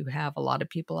 and you have a lot of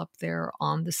people up there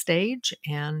on the stage,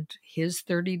 and his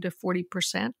 30 to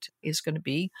 40% is going to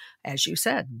be, as you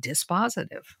said,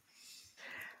 dispositive.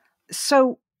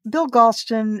 So Bill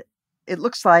Galston, it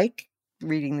looks like,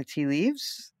 reading the tea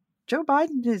leaves, Joe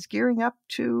Biden is gearing up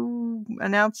to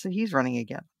announce that he's running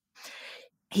again.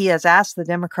 He has asked the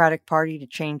Democratic Party to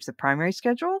change the primary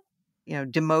schedule,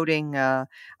 demoting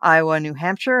Iowa, New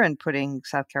Hampshire, and putting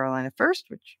South Carolina first,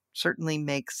 which certainly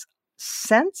makes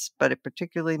sense, but it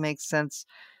particularly makes sense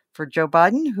for Joe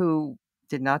Biden, who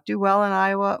did not do well in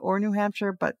Iowa or New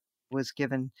Hampshire, but was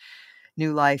given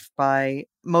new life by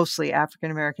mostly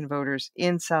African-American voters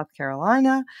in South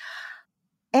Carolina.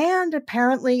 And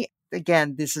apparently,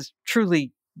 again, this is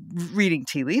truly reading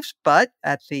tea leaves, but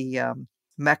at the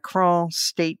Macron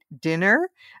state dinner,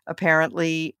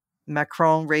 apparently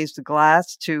Macron raised a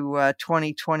glass to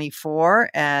 2024,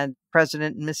 and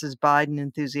President and Mrs. Biden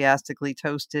enthusiastically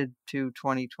toasted to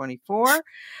 2024.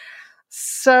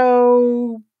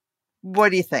 So what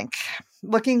do you think?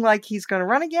 Looking like he's going to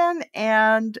run again.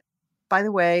 And by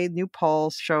the way, new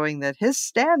polls showing that his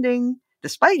standing,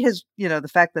 despite his, the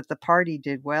fact that the party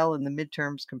did well in the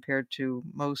midterms compared to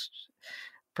most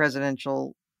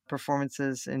presidential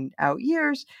performances in out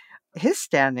years, his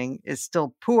standing is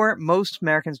still poor. Most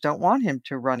Americans don't want him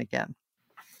to run again.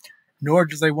 Nor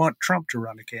do they want Trump to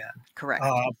run again. Correct.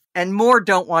 And more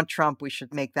don't want Trump. We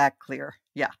should make that clear.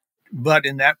 Yeah. But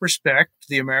in that respect,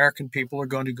 the American people are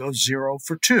going to go 0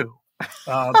 for 2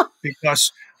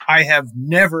 because I have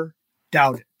never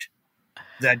doubted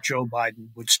that Joe Biden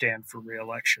would stand for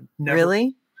re-election. Never.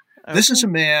 Really? Okay. This is a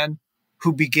man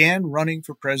who began running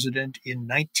for president in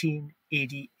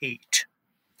 1988,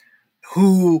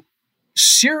 who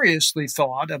seriously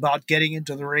thought about getting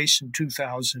into the race in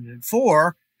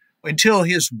 2004 until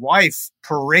his wife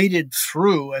paraded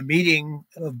through a meeting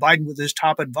of Biden with his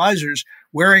top advisors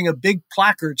wearing a big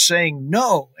placard saying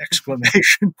no,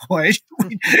 exclamation point.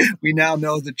 We now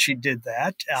know that she did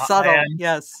that. Subtle,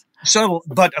 yes. Subtle,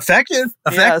 but effective,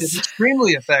 yes.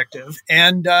 Extremely effective.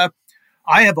 And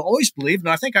I have always believed,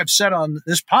 and I think I've said on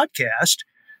this podcast,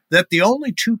 that the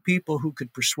only two people who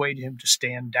could persuade him to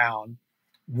stand down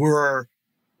were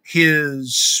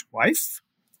his wife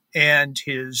and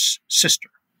his sister,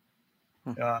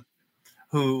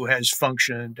 who has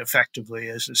functioned effectively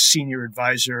as a senior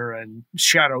advisor and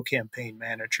shadow campaign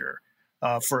manager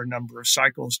for a number of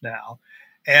cycles now.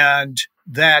 And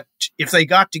that if they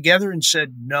got together and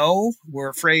said, no, we're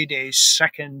afraid a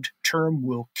second term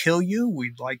will kill you.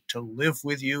 We'd like to live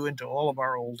with you into all of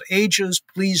our old ages.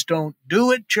 Please don't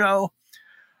do it, Joe.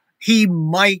 He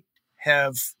might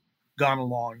have gone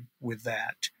along with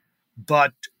that.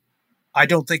 But I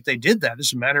don't think they did that.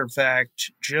 As a matter of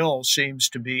fact, Jill seems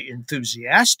to be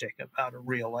enthusiastic about a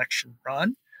re-election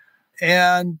run,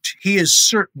 and he is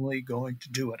certainly going to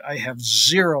do it. I have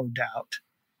zero doubt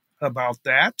about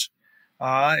that.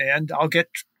 And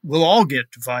we'll all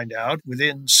get to find out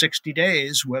within 60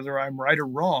 days whether I'm right or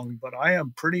wrong, but I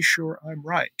am pretty sure I'm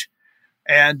right.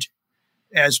 And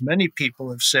as many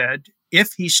people have said,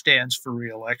 if he stands for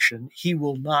re-election, he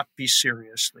will not be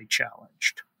seriously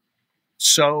challenged.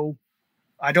 So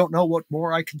I don't know what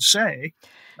more I can say.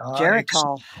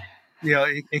 Jericho.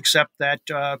 Except that,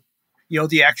 the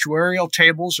actuarial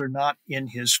tables are not in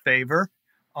his favor.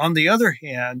 On the other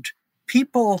hand,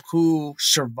 people who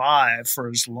survive for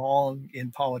as long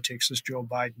in politics as Joe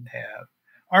Biden have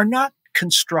are not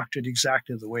constructed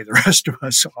exactly the way the rest of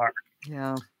us are.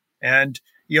 Yeah. And,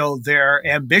 their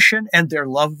ambition and their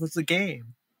love of the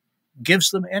game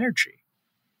gives them energy.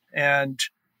 And,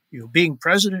 being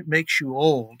president makes you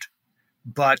old,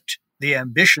 but the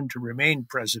ambition to remain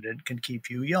president can keep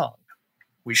you young.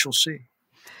 We shall see.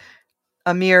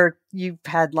 Amir, you've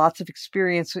had lots of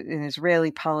experience in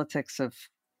Israeli politics of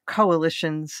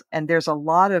coalitions, and there's a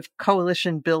lot of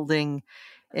coalition building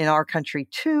in our country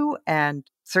too. And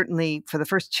certainly for the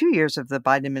first 2 years of the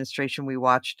Biden administration, we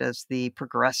watched as the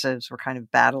progressives were kind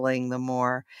of battling the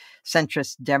more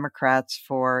centrist Democrats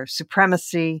for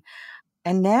supremacy.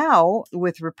 And now,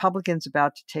 with Republicans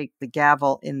about to take the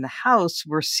gavel in the House,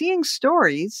 we're seeing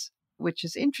stories, which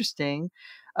is interesting,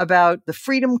 about the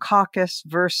Freedom Caucus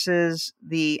versus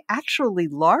the actually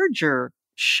larger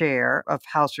share of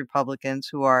House Republicans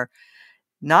who are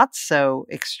not so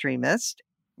extremist,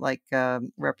 like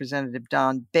Representative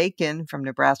Don Bacon from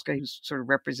Nebraska, who sort of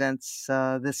represents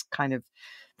this kind of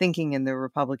thinking in the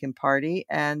Republican Party.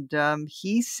 And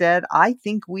he said, I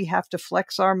think we have to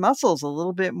flex our muscles a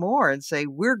little bit more and say,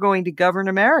 we're going to govern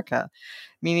America,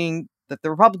 meaning that the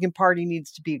Republican Party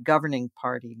needs to be a governing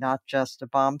party, not just a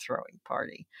bomb-throwing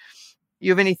party.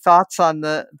 You have any thoughts on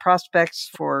the prospects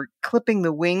for clipping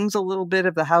the wings a little bit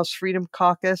of the House Freedom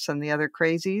Caucus and the other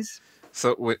crazies?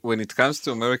 So when it comes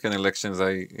to American elections,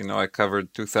 I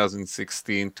covered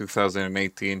 2016,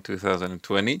 2018,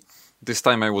 2020. this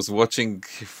time I was watching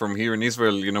from here in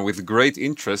Israel, with great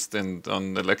interest. And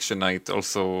on election night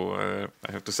also,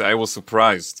 I have to say, I was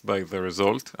surprised by the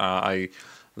result. I,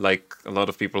 like a lot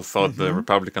of people, thought the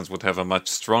Republicans would have a much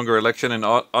stronger election. And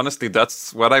honestly,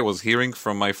 that's what I was hearing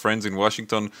from my friends in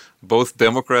Washington, both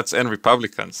Democrats and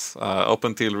Republicans, up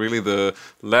until really the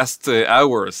last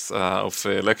hours of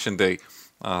election day.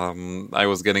 I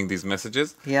was getting these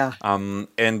messages. Yeah.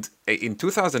 And in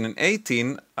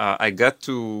 2018, I got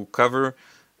to cover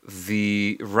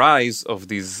the rise of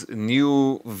these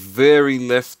new, very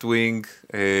left-wing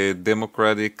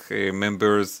Democratic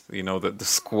members, the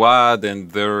Squad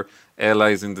and their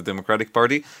allies in the Democratic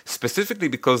Party, specifically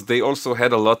because they also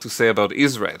had a lot to say about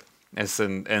Israel. As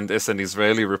an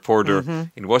Israeli reporter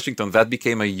in Washington, that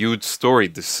became a huge story.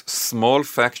 This small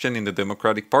faction in the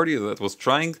Democratic Party that was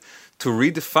trying to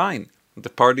redefine the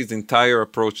party's entire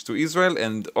approach to Israel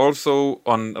and also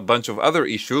on a bunch of other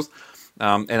issues.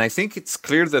 And I think it's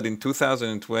clear that in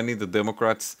 2020, the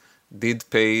Democrats did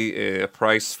pay a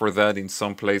price for that in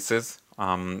some places,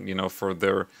 for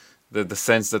the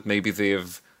sense that maybe they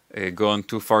have gone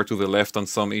too far to the left on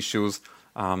some issues.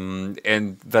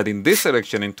 And that in this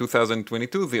election in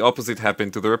 2022, the opposite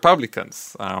happened to the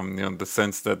Republicans, the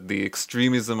sense that the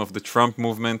extremism of the Trump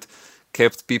movement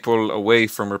kept people away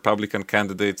from Republican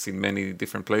candidates in many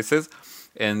different places.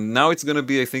 And now it's going to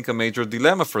be, I think, a major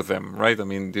dilemma for them, right? I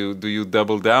mean, do you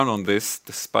double down on this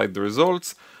despite the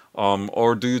results,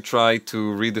 or do you try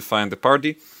to redefine the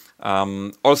party?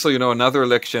 Also, another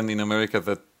election in America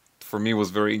that for me was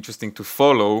very interesting to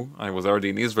follow. I was already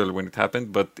in Israel when it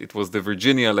happened, but it was the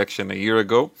Virginia election a year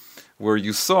ago, where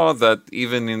you saw that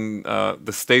even in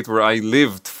the state where I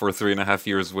lived for 3.5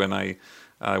 years when I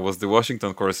was the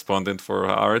Washington correspondent for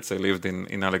Haaretz. I lived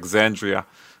in Alexandria,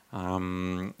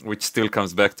 which still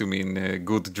comes back to me in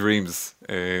good dreams.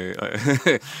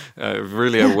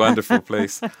 Really a wonderful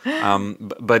place.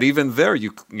 But even there,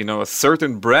 a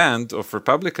certain brand of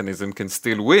republicanism can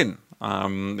still win.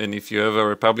 And if you have a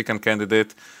Republican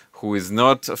candidate who is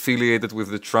not affiliated with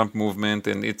the Trump movement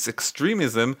and its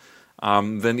extremism,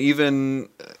 then even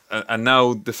a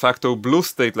now de facto blue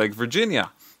state like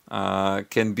Virginia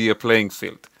can be a playing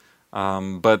field.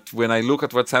 But when I look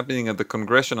at what's happening at the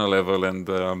congressional level and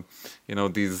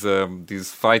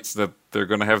these fights that they're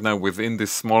going to have now within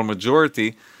this small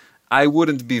majority, I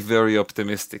wouldn't be very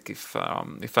optimistic if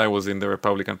I was in the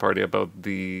Republican Party about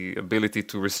the ability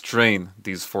to restrain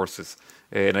these forces.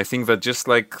 And I think that just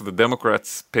like the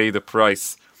Democrats pay the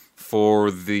price for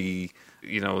the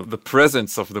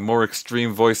presence of the more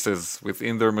extreme voices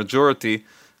within their majority,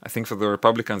 I think for the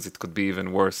Republicans it could be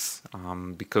even worse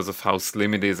because of how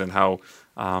slim it is and how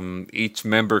each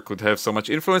member could have so much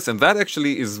influence. And that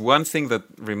actually is one thing that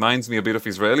reminds me a bit of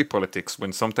Israeli politics,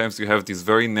 when sometimes you have these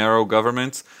very narrow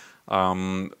governments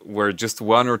where just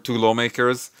one or two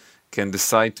lawmakers can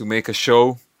decide to make a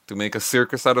show, to make a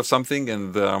circus out of something,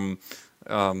 and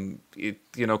it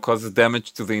causes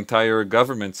damage to the entire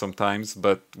government sometimes.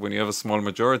 But when you have a small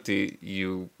majority,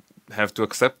 you have to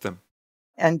accept them.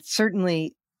 And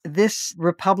certainly this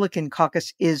Republican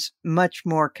caucus is much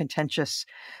more contentious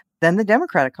than the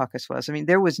Democratic caucus was. I mean,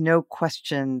 there was no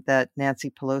question that Nancy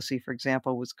Pelosi, for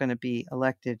example, was going to be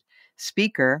elected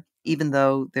speaker, even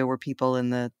though there were people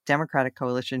in the Democratic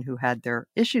coalition who had their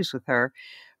issues with her.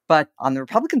 But on the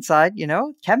Republican side,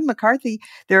 Kevin McCarthy,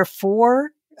 there are 4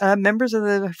 members of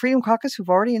the Freedom Caucus who've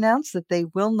already announced that they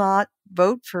will not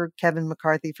vote for Kevin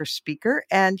McCarthy for speaker,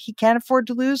 and he can't afford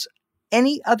to lose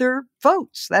any other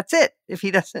votes. That's it. If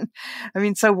he doesn't,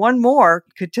 so one more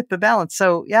could tip the balance.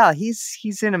 So yeah,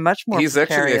 he's in a much more He's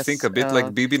precarious, actually, I think, a bit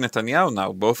like Bibi Netanyahu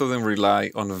now. Both of them rely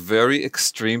on very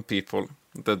extreme people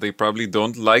that they probably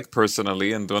don't like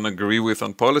personally and don't agree with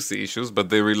on policy issues, but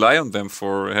they rely on them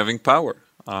for having power.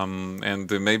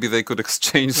 And maybe they could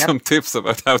exchange some tips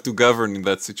about how to govern in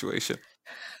that situation.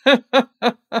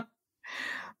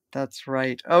 That's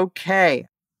right. Okay.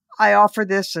 I offer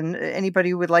this, and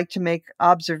anybody who would like to make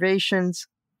observations.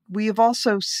 We have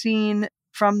also seen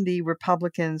from the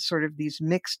Republicans sort of these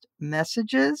mixed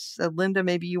messages. Linda,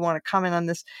 maybe you want to comment on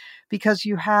this, because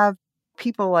you have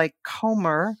people like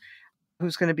Comer,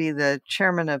 who's going to be the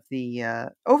chairman of the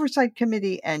Oversight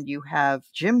Committee, and you have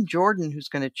Jim Jordan, who's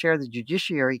going to chair the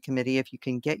Judiciary Committee, if you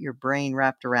can get your brain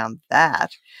wrapped around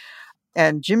that.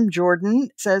 And Jim Jordan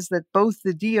says that both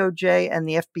the DOJ and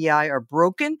the FBI are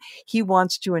broken. He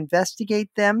wants to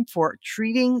investigate them for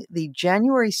treating the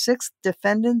January 6th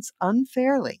defendants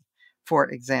unfairly, for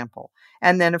example.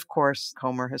 And then, of course,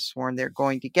 Comer has sworn they're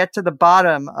going to get to the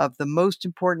bottom of the most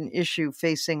important issue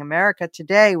facing America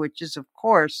today, which is, of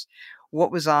course, what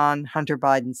was on Hunter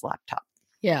Biden's laptop.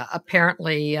 Yeah,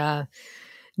 apparently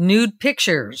Nude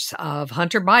pictures of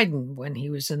Hunter Biden when he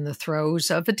was in the throes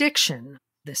of addiction.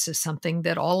 This is something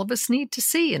that all of us need to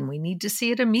see, and we need to see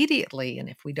it immediately. And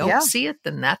if we don't Yeah. see it,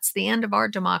 then that's the end of our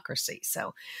democracy.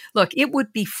 So, look, it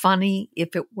would be funny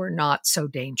if it were not so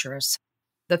dangerous.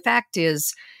 The fact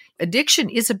is, addiction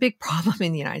is a big problem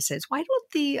in the United States. Why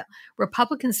don't the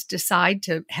Republicans decide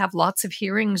to have lots of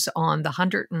hearings on the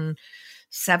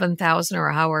 107,000 or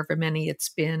however many it's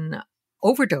been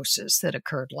overdoses that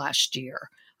occurred last year,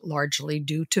 largely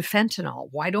due to fentanyl?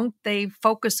 Why don't they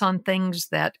focus on things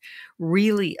that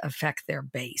really affect their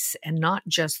base and not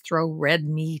just throw red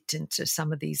meat into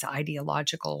some of these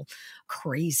ideological,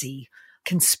 crazy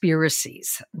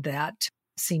conspiracies that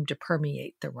seem to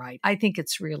permeate the right? I think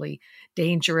it's really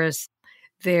dangerous.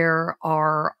 There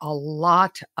are a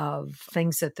lot of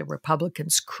things that the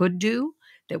Republicans could do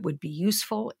that would be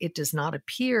useful. It does not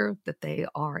appear that they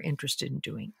are interested in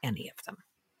doing any of them.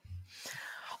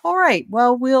 All right.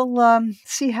 Well, we'll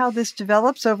see how this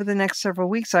develops over the next several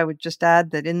weeks. I would just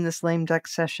add that in this lame duck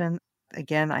session,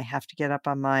 again, I have to get up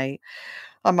on my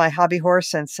hobby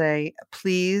horse and say,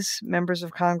 please, members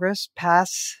of Congress,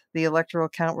 pass the Electoral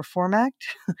Count Reform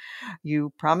Act.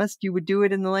 You promised you would do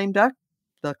it in the lame duck.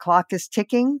 The clock is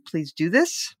ticking. Please do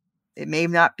this. It may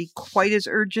not be quite as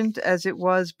urgent as it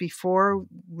was before,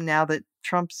 now that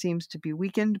Trump seems to be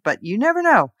weakened, but you never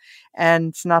know. And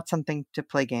it's not something to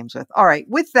play games with. All right.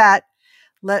 With that,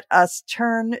 let us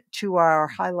turn to our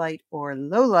highlight or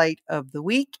lowlight of the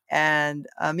week. And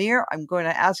Amir, I'm going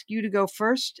to ask you to go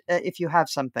first if you have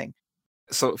something.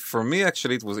 So for me,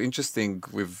 actually, it was interesting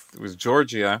with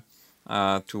Georgia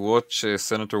to watch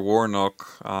Senator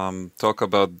Warnock talk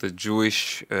about the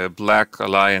Jewish-Black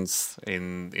alliance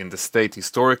in the state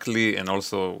historically, and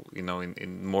also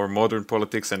in more modern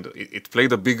politics. And it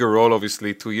played a bigger role,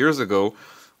 obviously, 2 years ago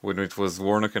when it was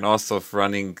Warnock and Ossoff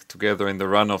running together in the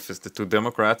runoff as the two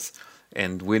Democrats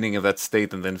and winning in that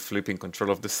state and then flipping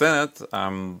control of the Senate.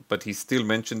 But he still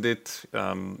mentioned it,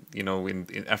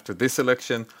 after this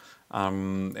election.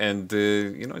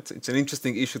 It's an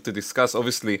interesting issue to discuss.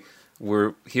 Obviously,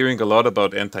 we're hearing a lot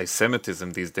about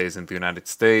anti-Semitism these days in the United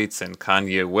States and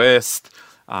Kanye West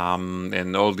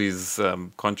and all these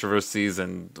controversies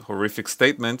and horrific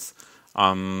statements.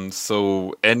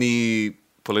 So any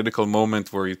political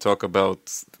moment where you talk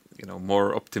about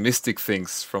more optimistic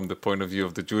things from the point of view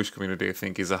of the Jewish community, I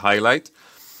think is a highlight.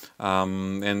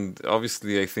 And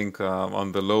obviously, I think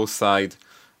on the low side,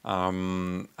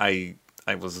 I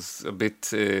was a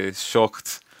bit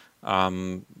shocked,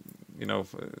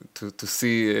 to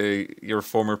see your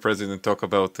former president talk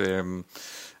about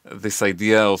this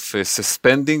idea of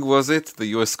suspending, the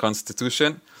U.S.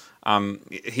 Constitution.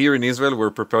 Here in Israel,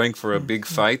 we're preparing for a big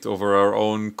fight over our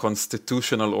own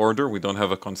constitutional order. We don't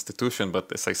have a constitution,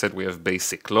 but as I said, we have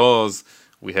basic laws.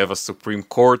 We have a Supreme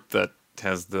Court that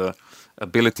has the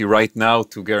ability right now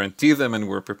to guarantee them, and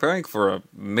we're preparing for a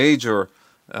major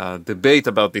debate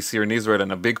about this here in Israel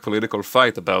and a big political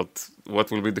fight about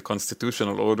what will be the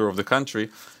constitutional order of the country.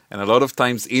 And a lot of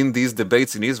times in these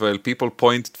debates in Israel, people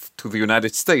point to the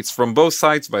United States from both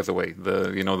sides, by the way,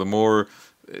 the more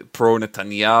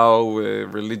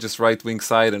pro-Netanyahu, religious right-wing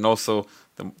side, and also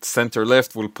the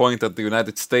center-left will point at the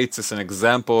United States as an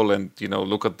example and,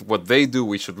 look at what they do.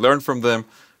 We should learn from them.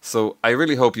 So I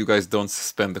really hope you guys don't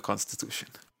suspend the Constitution.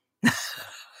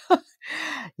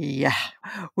 Yeah,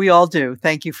 we all do.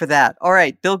 Thank you for that. All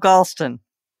right, Bill Galston.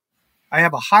 I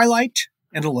have a highlight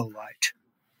and a lowlight.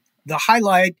 The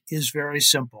highlight is very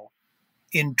simple.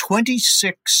 In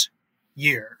 26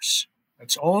 years,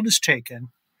 that's all it has taken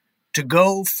to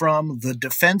go from the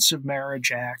Defense of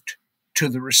Marriage Act to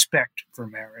the Respect for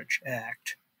Marriage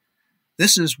Act.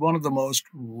 This is one of the most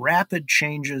rapid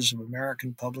changes of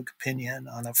American public opinion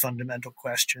on a fundamental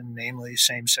question, namely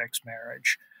same-sex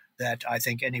marriage, that I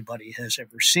think anybody has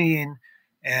ever seen.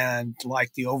 And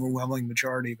like the overwhelming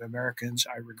majority of Americans,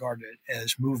 I regard it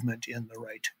as movement in the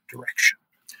right direction.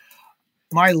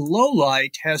 My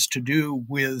lowlight has to do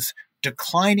with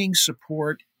declining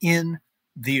support in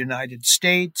the United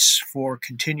States for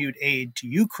continued aid to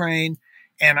Ukraine.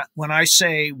 And when I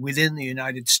say within the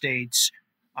United States,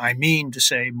 I mean to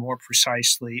say more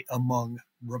precisely among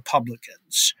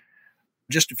Republicans.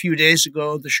 Just a few days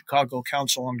ago, the Chicago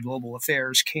Council on Global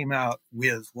Affairs came out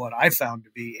with what I found to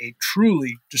be a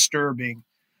truly disturbing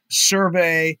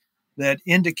survey that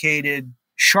indicated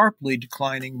sharply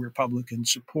declining Republican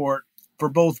support for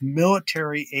both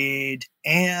military aid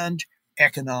and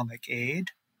economic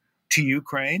aid to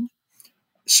Ukraine.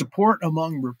 Support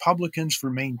among Republicans for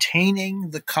maintaining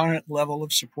the current level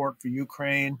of support for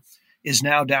Ukraine is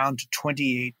now down to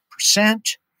 28%.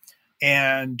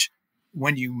 And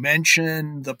when you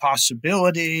mention the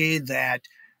possibility that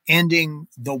ending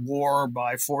the war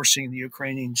by forcing the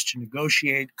Ukrainians to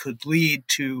negotiate could lead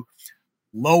to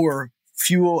lower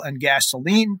fuel and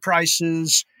gasoline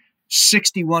prices.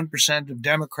 61% of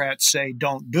Democrats say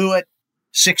don't do it.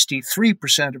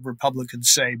 63% of Republicans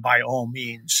say by all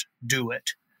means do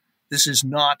it. This is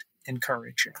not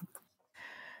encouraging.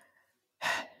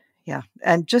 Yeah.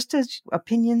 And just as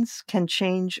opinions can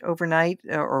change overnight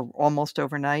or almost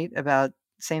overnight about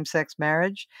same-sex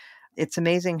marriage, it's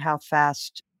amazing how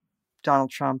fast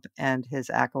Donald Trump and his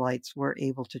acolytes were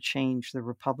able to change the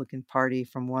Republican Party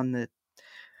from one that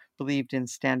believed in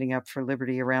standing up for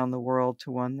liberty around the world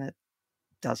to one that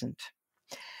doesn't.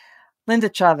 Linda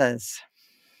Chavez.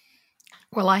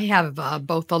 Well, I have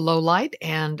both a low light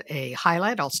and a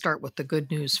highlight. I'll start with the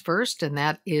good news first, and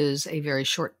that is a very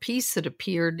short piece that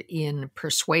appeared in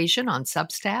Persuasion on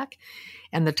Substack.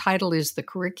 And the title is The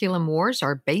Curriculum Wars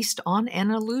Are Based on an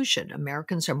Illusion.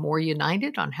 Americans are more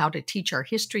united on how to teach our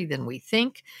history than we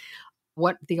think.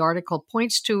 What the article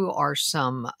points to are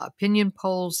some opinion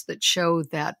polls that show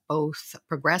that both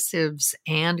progressives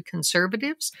and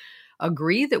conservatives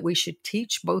agree that we should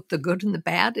teach both the good and the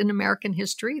bad in American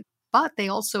history. But they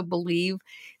also believe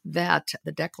that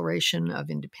the Declaration of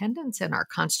Independence and our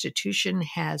Constitution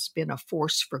has been a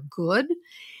force for good.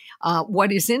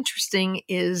 What is interesting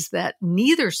is that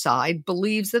neither side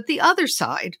believes that the other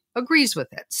side agrees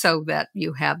with it, so that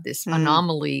you have this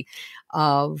anomaly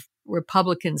of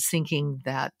Republicans thinking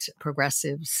that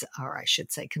progressives, or I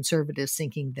should say conservatives,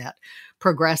 thinking that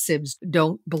progressives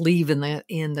don't believe in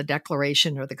the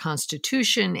Declaration or the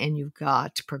Constitution, and you've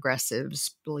got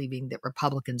progressives believing that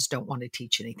Republicans don't want to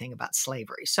teach anything about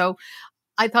slavery. So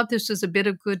I thought this was a bit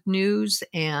of good news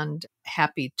and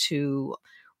happy to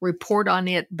report on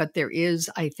it, but there is,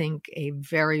 I think, a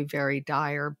very, very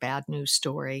dire bad news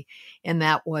story. And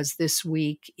that was this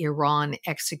week, Iran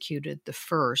executed the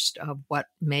first of what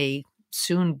may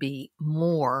soon be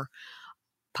more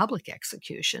public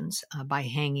executions by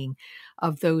hanging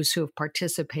of those who have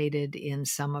participated in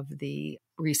some of the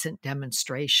recent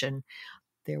demonstration.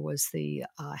 There was the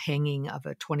hanging of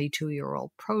a 22-year-old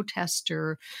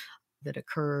protester that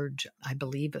occurred, I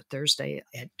believe, a Thursday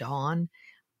at dawn.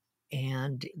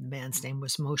 And the man's name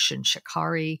was Mohsen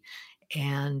Shakari,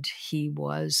 and he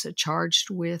was charged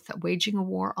with waging a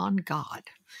war on God.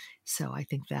 So I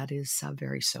think that is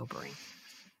very sobering.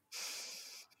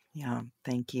 Yeah,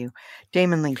 thank you.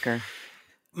 Damon Linker.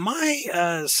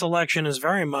 My selection is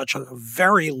very much a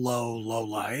very low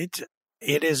light.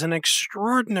 It is an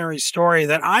extraordinary story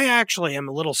that I actually am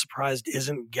a little surprised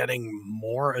isn't getting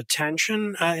more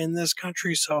attention in this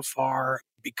country so far,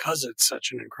 because it's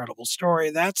such an incredible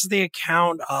story. That's the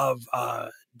account of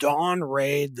dawn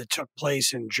raid that took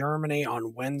place in Germany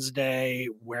on Wednesday,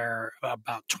 where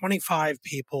about 25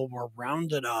 people were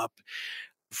rounded up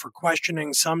for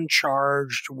questioning, some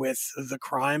charged with the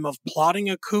crime of plotting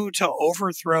a coup to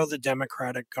overthrow the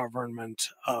democratic government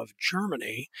of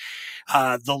Germany.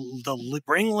 The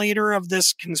ringleader of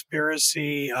this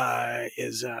conspiracy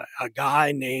is a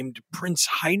guy named Prince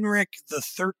Heinrich the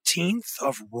 13th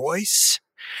of Reuss.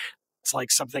 It's like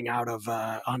something out of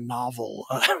a novel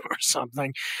or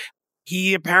something.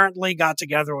 He apparently got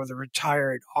together with a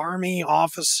retired army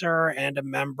officer and a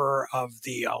member of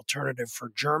the Alternative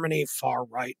for Germany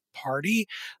far-right party,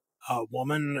 a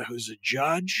woman who's a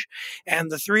judge,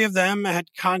 and the three of them had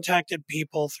contacted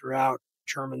people throughout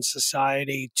German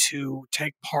society to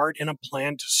take part in a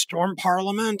plan to storm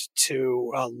parliament,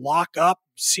 to lock up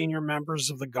senior members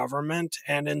of the government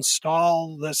and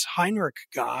install this Heinrich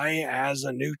guy as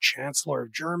a new chancellor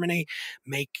of Germany,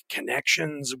 make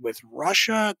connections with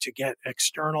Russia to get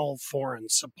external foreign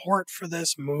support for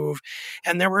this move.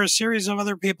 And there were a series of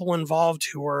other people involved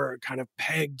who were kind of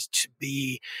pegged to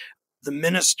be the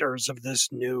ministers of this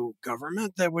new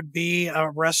government that would be a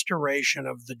restoration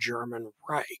of the German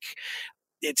Reich.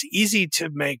 It's easy to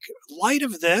make light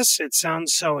of this. It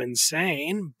sounds so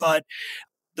insane, but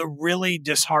the really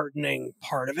disheartening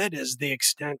part of it is the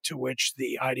extent to which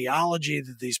the ideology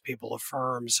that these people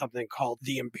affirm, something called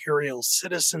the Imperial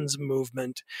Citizens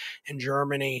Movement in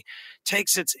Germany,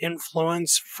 takes its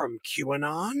influence from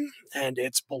QAnon and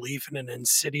its belief in an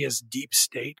insidious deep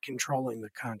state controlling the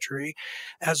country,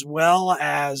 as well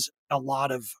as a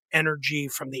lot of energy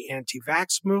from the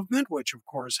anti-vax movement, which of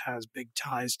course has big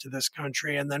ties to this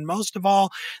country. And then most of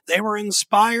all, they were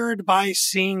inspired by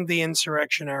seeing the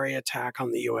insurrectionary attack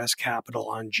on the U.S. Capitol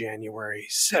on January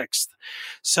 6th.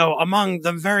 So among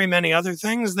the very many other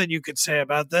things that you could say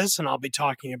about this, and I'll be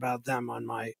talking about them on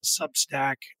my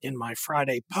Substack in my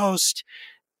Friday post,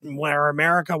 Where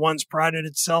America once prided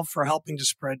itself for helping to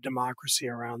spread democracy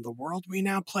around the world, we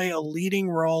now play a leading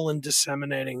role in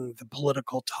disseminating the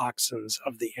political toxins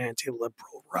of the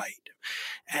anti-liberal right.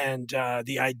 And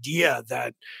the idea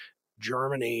that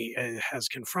Germany has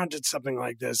confronted something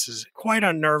like this is quite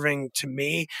unnerving to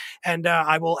me. And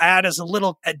I will add, as a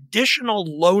little additional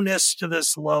lowness to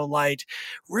this low light,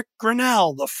 Rick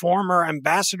Grinnell, the former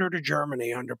ambassador to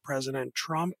Germany under President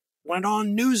Trump, went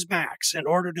on Newsmax in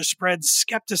order to spread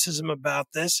skepticism about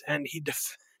this, and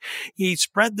he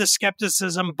spread the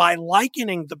skepticism by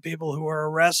likening the people who were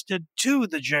arrested to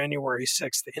the January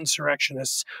 6th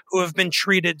insurrectionists who have been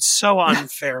treated so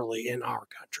unfairly in our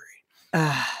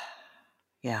country.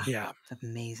 Yeah. It's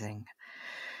amazing.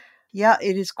 Yeah,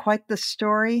 it is quite the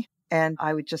story. And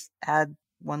I would just add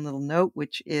one little note,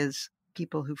 which is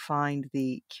people who find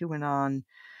the QAnon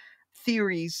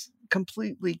theories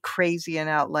completely crazy and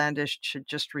outlandish should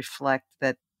just reflect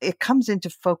that it comes into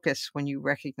focus when you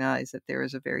recognize that there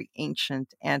is a very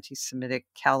ancient anti-Semitic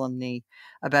calumny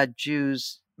about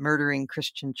Jews murdering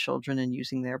Christian children and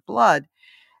using their blood.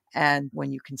 And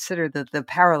when you consider the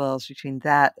parallels between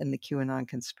that and the QAnon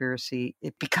conspiracy,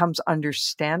 it becomes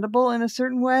understandable in a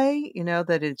certain way,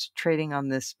 that it's trading on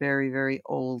this very, very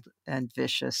old and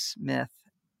vicious myth.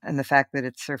 And the fact that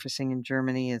it's surfacing in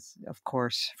Germany is, of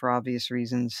course, for obvious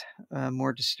reasons,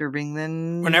 more disturbing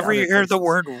than whenever you hear places. the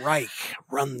word Reich,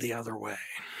 run the other way.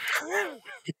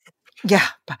 Yeah.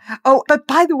 But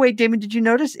by the way, Damon, did you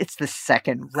notice it's the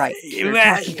second Reich they're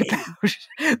talking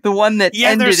about? The one that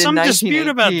ended there's some in dispute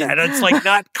about 1918. that. It's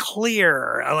not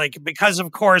clear. Because,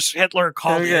 of course, Hitler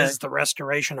called his the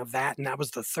restoration of that, and that was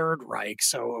the Third Reich.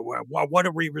 So what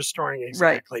are we restoring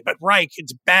exactly? Right. But Reich,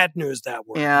 it's bad news, that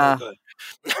word. Yeah. No good.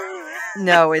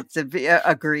 No, it's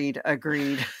agreed.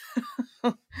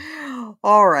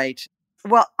 All right.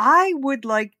 Well, I would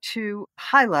like to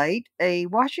highlight a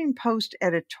Washington Post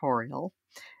editorial,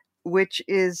 which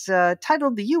is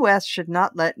titled, "The U.S. Should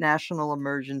Not Let National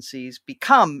Emergencies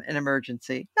Become an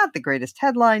Emergency." Not the greatest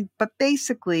headline, but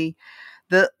basically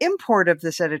the import of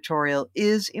this editorial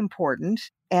is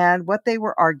important. And what they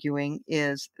were arguing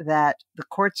is that the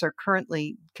courts are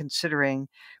currently considering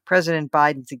President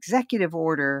Biden's executive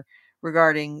order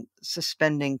regarding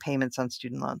suspending payments on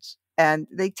student loans. And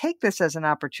they take this as an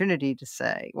opportunity to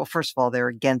say, well, first of all, they're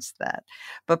against that.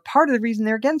 But part of the reason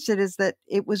they're against it is that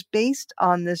it was based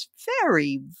on this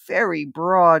very, very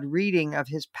broad reading of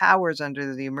his powers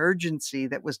under the emergency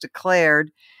that was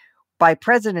declared by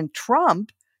President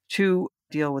Trump to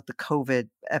deal with the COVID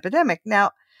epidemic.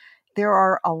 Now, there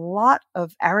are a lot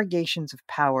of arrogations of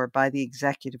power by the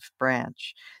executive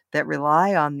branch that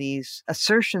rely on these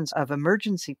assertions of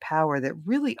emergency power that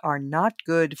really are not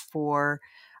good for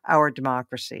our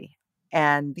democracy.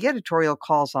 And the editorial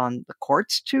calls on the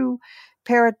courts to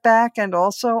pare it back and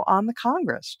also on the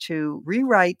Congress to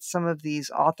rewrite some of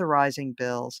these authorizing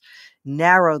bills,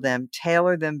 narrow them,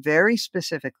 tailor them very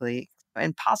specifically,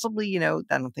 and possibly, I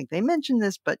don't think they mentioned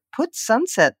this, but put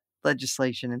sunset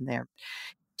legislation in there.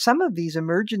 Some of these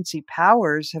emergency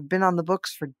powers have been on the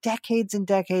books for decades and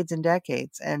decades and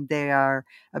decades, and they are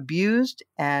abused.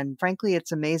 And frankly,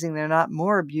 it's amazing they're not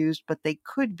more abused, but they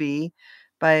could be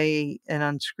by an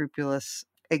unscrupulous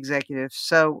executive.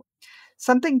 So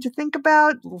something to think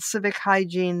about, a little civic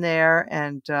hygiene there.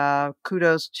 And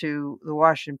kudos to the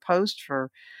Washington Post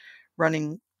for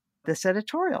running this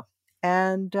editorial.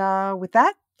 And with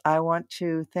that, I want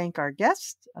to thank our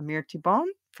guest, Amir Tibon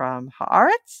from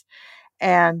Haaretz.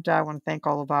 And I want to thank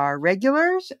all of our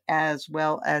regulars, as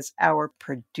well as our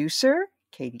producer,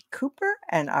 Katie Cooper,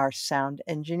 and our sound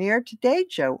engineer today,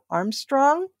 Joe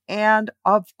Armstrong, and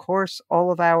of course,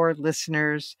 all of our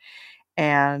listeners.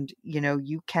 And,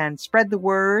 you can spread the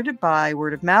word by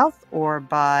word of mouth or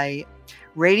by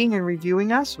rating and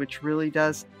reviewing us, which really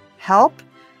does help.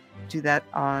 Do that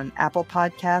on Apple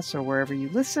Podcasts or wherever you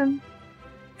listen.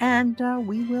 And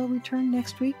we will return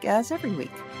next week, as every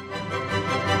week.